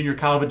come from the junior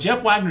college, but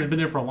Jeff Wagner's been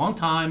there for a long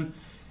time.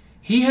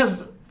 He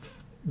has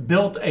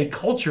built a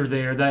culture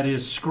there that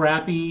is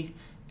scrappy,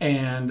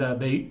 and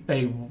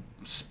they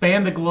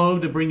span the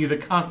globe to bring you the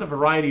constant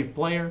variety of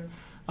player.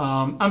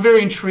 I'm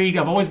very intrigued.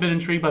 I've always been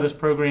intrigued by this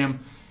program,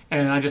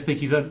 and I just think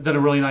he's done a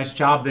really nice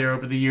job there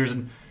over the years.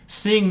 And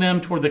seeing them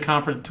toward the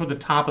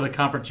top of the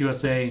Conference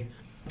USA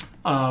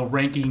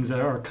rankings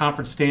or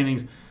conference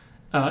standings,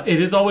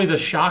 it is always a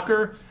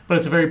shocker, but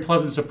it's a very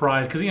pleasant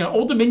surprise because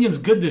Old Dominion's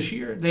good this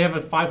year. They have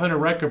a 500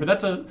 record,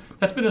 but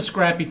that's been a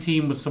scrappy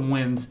team with some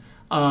wins.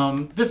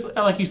 This,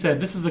 like you said,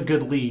 this is a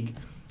good league,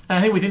 and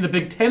I think we think the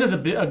Big Ten is a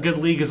good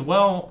league as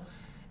well.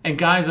 And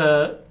guys,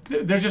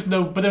 there's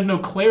no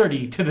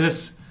clarity to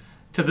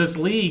this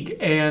league,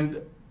 and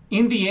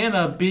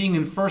Indiana being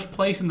in first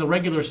place in the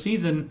regular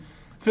season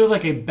feels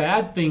like a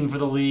bad thing for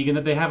the league, and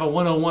that they have a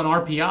 101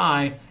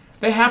 RPI.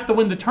 They have to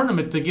win the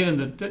tournament to get in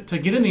the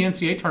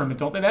NCAA tournament,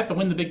 don't they? They have to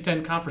win the Big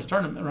Ten Conference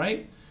tournament,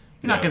 right?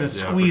 You're not going to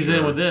squeeze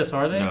in with this,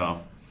 are they?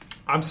 No.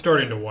 I'm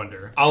starting to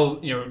wonder.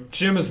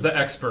 Jim is the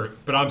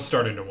expert, but I'm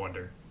starting to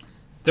wonder.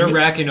 They're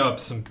racking up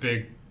some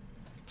big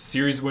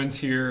series wins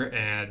here,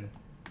 and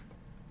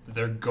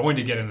they're going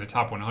to get in the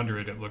top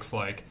 100, it looks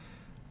like.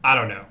 I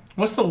don't know.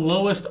 What's the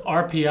lowest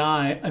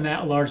RPI an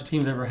at-large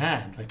team's ever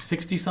had? Like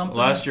 60-something?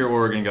 Last year,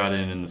 Oregon got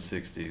in the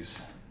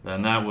 60s.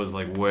 And that was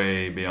like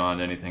way beyond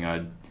anything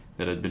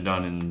that had been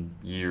done in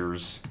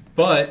years.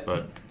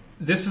 But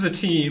this is a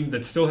team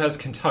that still has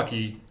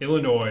Kentucky,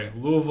 Illinois,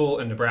 Louisville,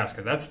 and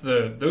Nebraska.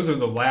 Those are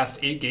the last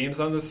 8 games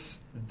on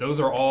this. Those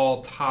are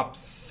all top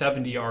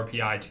 70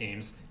 RPI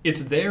teams.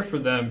 It's there for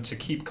them to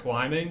keep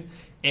climbing.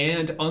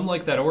 And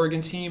unlike that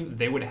Oregon team,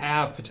 they would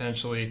have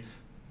potentially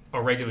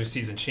a regular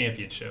season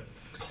championship,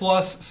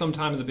 plus some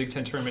time in the Big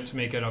Ten tournament to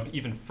make it up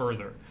even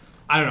further.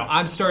 I don't know.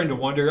 I'm starting to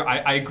wonder.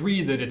 I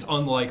agree that it's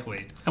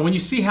unlikely. And when you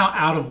see how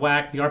out of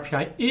whack the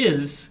RPI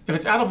is, if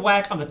it's out of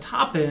whack on the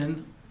top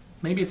end,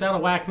 maybe it's out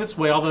of whack this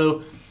way.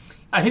 Although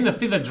I think the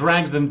thing that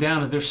drags them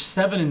down is they're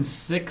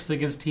 7-6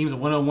 against teams of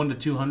 101 to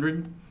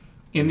 200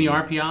 in the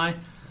RPI.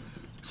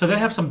 So they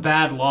have some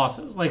bad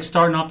losses, like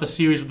starting off the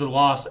series with the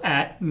loss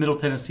at Middle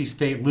Tennessee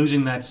State,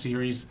 losing that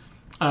series,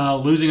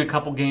 losing a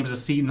couple games at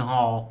Seton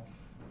Hall,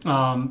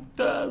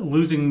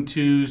 losing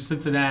to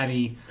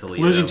Cincinnati,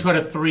 Toledo. Losing 2 out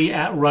of 3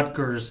 at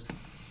Rutgers.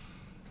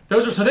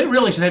 So they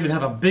really should even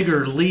have a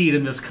bigger lead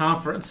in this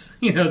conference,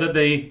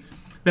 than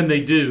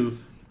they do.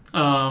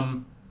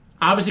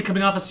 Obviously,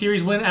 coming off a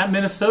series win at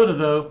Minnesota,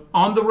 though,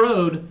 on the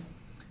road,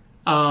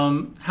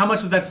 how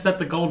much does that set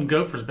the Golden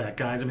Gophers back,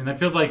 guys? I mean, I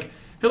feel like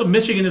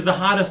Michigan is the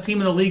hottest team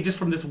in the league just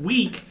from this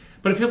week,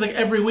 but it feels like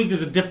every week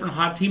there's a different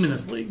hot team in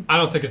this league. I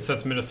don't think it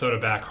sets Minnesota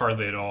back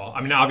hardly at all. I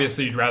mean,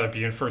 obviously you'd rather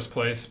be in first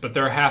place, but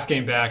they're a half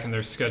game back and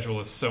their schedule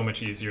is so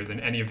much easier than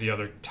any of the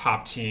other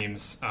top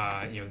teams.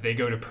 They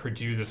go to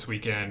Purdue this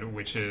weekend,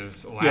 which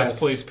is last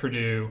place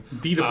Purdue.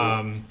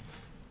 Beatable.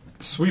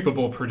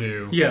 Sweepable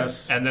Purdue.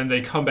 Yes. And then they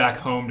come back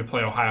home to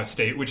play Ohio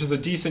State, which is a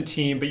decent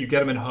team, but you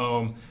get them at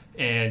home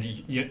and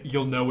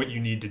you'll know what you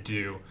need to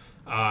do.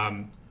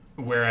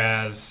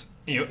 Whereas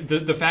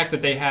the fact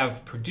that they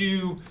have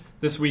Purdue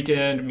this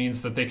weekend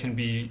means that they can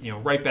be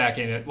right back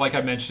in it. Like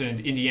I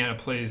mentioned, Indiana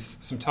plays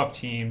some tough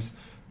teams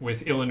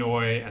with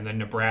Illinois and then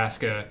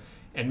Nebraska,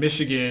 and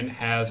Michigan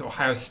has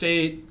Ohio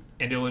State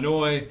and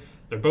Illinois.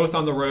 They're both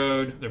on the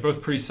road. They're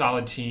both pretty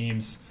solid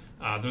teams.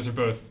 Those are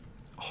both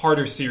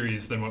harder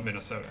series than what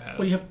Minnesota has.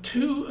 Well,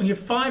 you have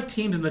 5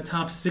 teams in the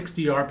top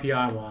 60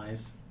 RPI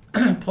wise,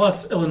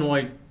 plus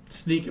Illinois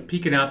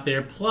peeking out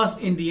there, plus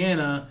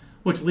Indiana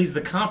which leads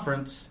the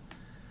conference.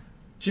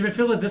 Jim, it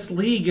feels like this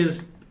league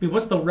is. I mean,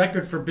 what's the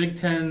record for Big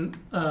Ten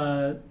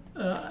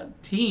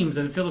teams?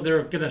 And it feels like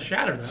they're going to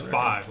shatter that. It's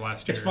record. 5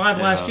 last year. It's 5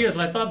 last year,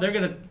 so I thought they're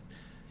going to. It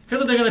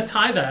feels like they're going to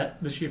tie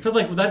that this year. It feels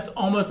like that's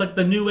almost like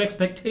the new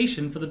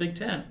expectation for the Big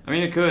Ten. I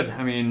mean, it could.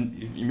 I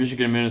mean,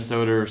 Michigan and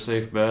Minnesota are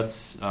safe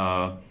bets.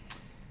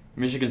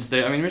 Michigan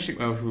State. I mean,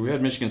 we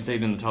had Michigan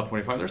State in the top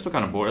 25. They're still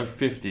kind of border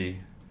 50.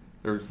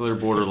 They're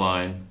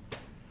borderline.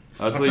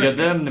 So you got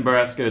them,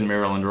 Nebraska, and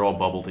Maryland are all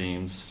bubble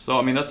teams. So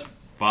I mean, that's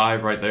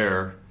 5 right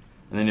there.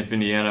 And then if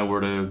Indiana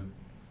were to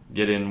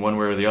get in one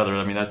way or the other,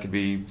 I mean, that could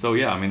be. So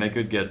yeah, I mean, they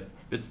could get.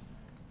 It's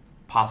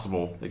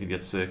possible they could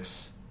get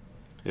 6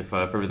 if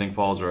everything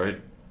falls right.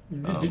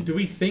 Do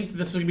we think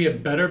this was going to be a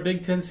better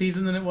Big Ten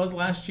season than it was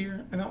last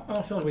year? I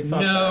don't feel like we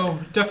thought. No,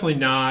 definitely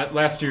not.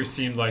 Last year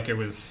seemed like it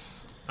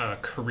was a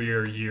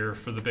career year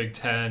for the Big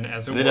Ten,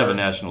 as it were. They did have a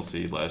national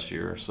seed last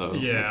year, so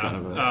yeah. It's kind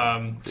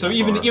of so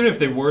even if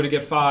they were to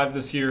get 5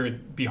 this year,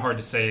 it'd be hard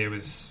to say it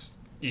was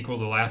equal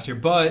to last year.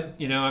 But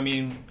I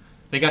mean,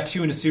 they got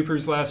 2 into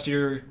supers last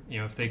year.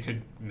 If they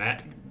could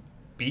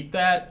beat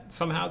that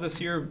somehow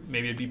this year,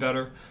 maybe it'd be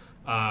better.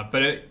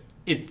 But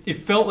it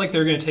felt like they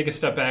were going to take a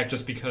step back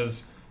just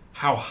because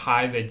how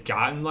high they'd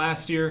gotten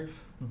last year.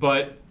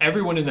 But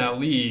everyone in that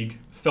league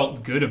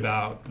felt good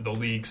about the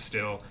league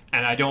still,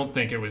 and I don't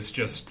think it was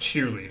just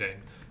cheerleading.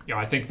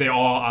 I think they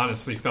all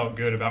honestly felt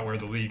good about where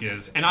the league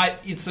is, and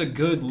it's a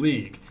good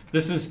league.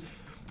 This is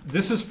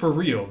for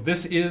real.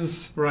 This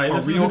is a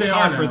real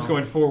conference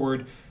going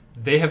forward.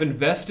 They have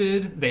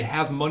invested. They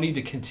have money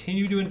to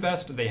continue to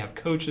invest. They have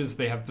coaches.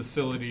 They have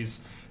facilities.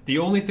 The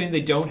only thing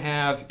they don't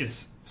have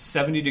is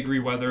 70-degree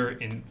weather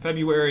in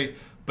February,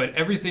 but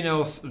everything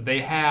else they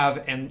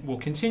have and will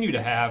continue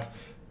to have,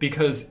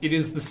 because it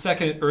is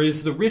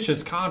the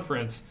richest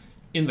conference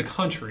in the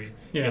country.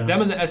 Yeah.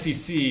 Them and the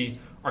SEC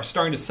are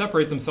starting to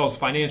separate themselves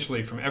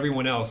financially from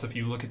everyone else if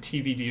you look at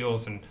TV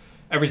deals and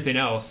everything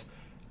else.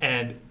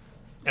 And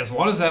as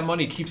long as that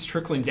money keeps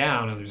trickling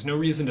down, and there's no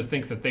reason to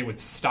think that they would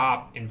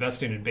stop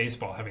investing in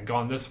baseball, having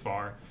gone this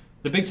far,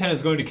 the Big Ten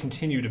is going to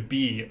continue to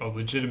be a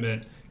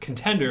legitimate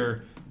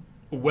contender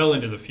well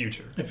into the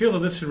future. It feels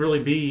like this should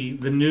really be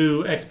the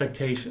new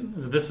expectation,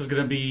 is that this is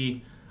going to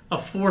be a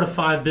 4 to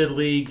 5 bid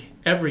league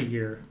every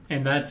year,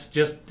 and that's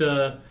just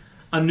a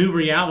new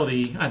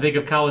reality, I think,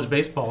 of college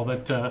baseball.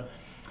 That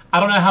I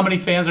don't know how many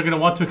fans are going to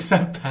want to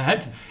accept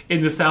that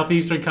in the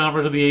Southeastern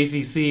Conference of the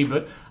ACC,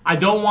 but I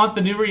don't want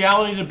the new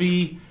reality to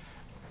be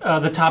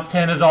the top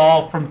 10 is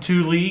all from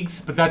 2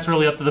 leagues, but that's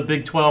really up to the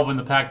Big 12 and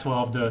the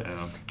Pac-12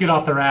 to get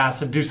off their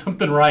ass and do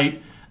something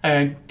right.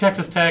 And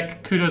Texas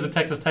Tech, kudos to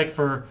Texas Tech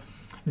for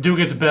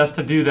doing its best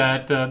to do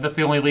that. That's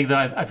the only league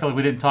that I feel like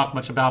we didn't talk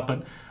much about,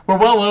 but we're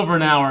well over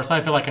an hour, so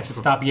I feel like I should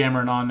stop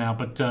yammering on now.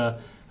 But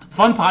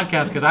fun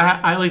podcast, because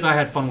at least I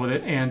had fun with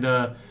it, and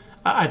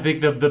I think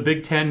the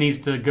Big Ten needs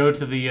to go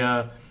to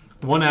the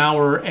 1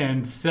 hour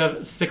and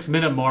 6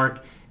 minute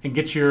mark and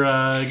get your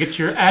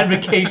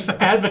advocacy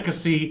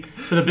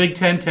for the Big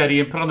Ten, Teddy,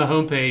 and put on the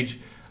homepage,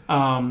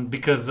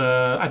 because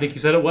I think you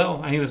said it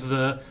well. I think this is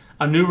a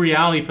new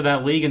reality for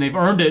that league, and they've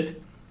earned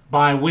it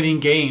by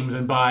winning games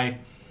and by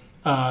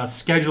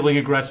scheduling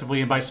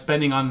aggressively and by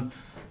spending on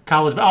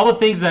college. All the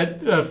things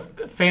that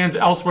fans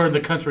elsewhere in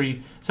the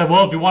country said,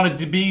 well, if you wanted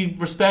to be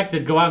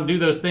respected, go out and do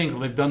those things.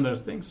 Well, they've done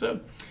those things. So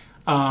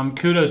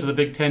kudos to the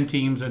Big Ten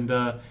teams, and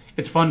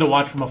it's fun to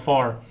watch from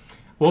afar.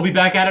 We'll be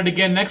back at it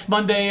again next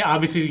Monday.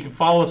 Obviously, you can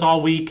follow us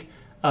all week.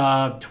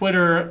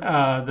 Twitter,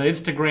 the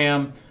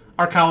Instagram.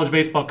 Our college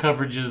baseball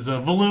coverage is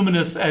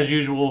voluminous as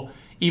usual,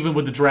 even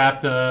with the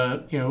draft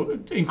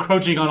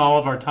encroaching on all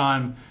of our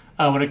time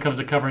when it comes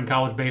to covering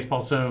college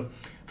baseball. So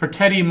for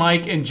Teddy,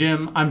 Mike, and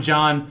Jim, I'm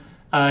John.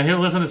 Here,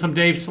 listen to some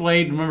Dave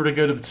Slade. Remember to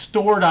go to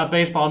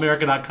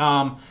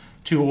store.baseballamerica.com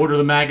to order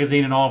the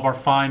magazine and all of our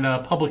fine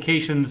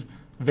publications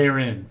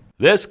therein.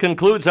 This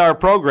concludes our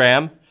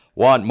program.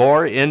 Want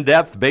more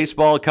in-depth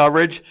baseball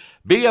coverage?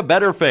 Be a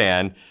better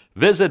fan.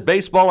 Visit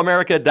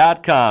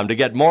baseballamerica.com to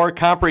get more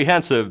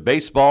comprehensive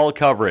baseball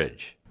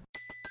coverage.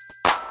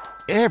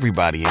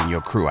 Everybody in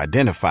your crew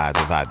identifies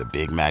as either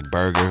Big Mac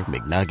Burger,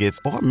 McNuggets,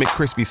 or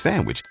McCrispy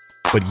Sandwich.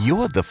 But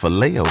you're the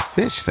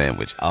Filet-O-Fish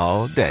Sandwich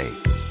all day.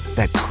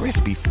 That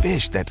crispy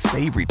fish, that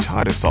savory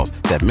tartar sauce,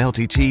 that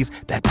melty cheese,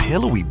 that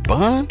pillowy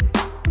bun.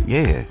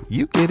 Yeah,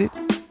 you get it.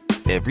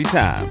 Every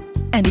time.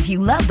 And if you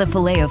love the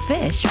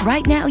Filet-O-Fish,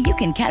 right now you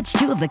can catch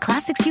 2 of the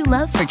classics you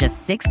love for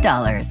just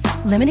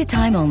 $6. Limited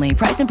time only.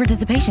 Price and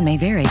participation may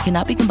vary.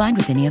 Cannot be combined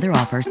with any other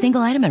offer.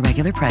 Single item at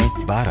regular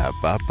price.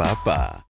 Ba-da-ba-ba-ba.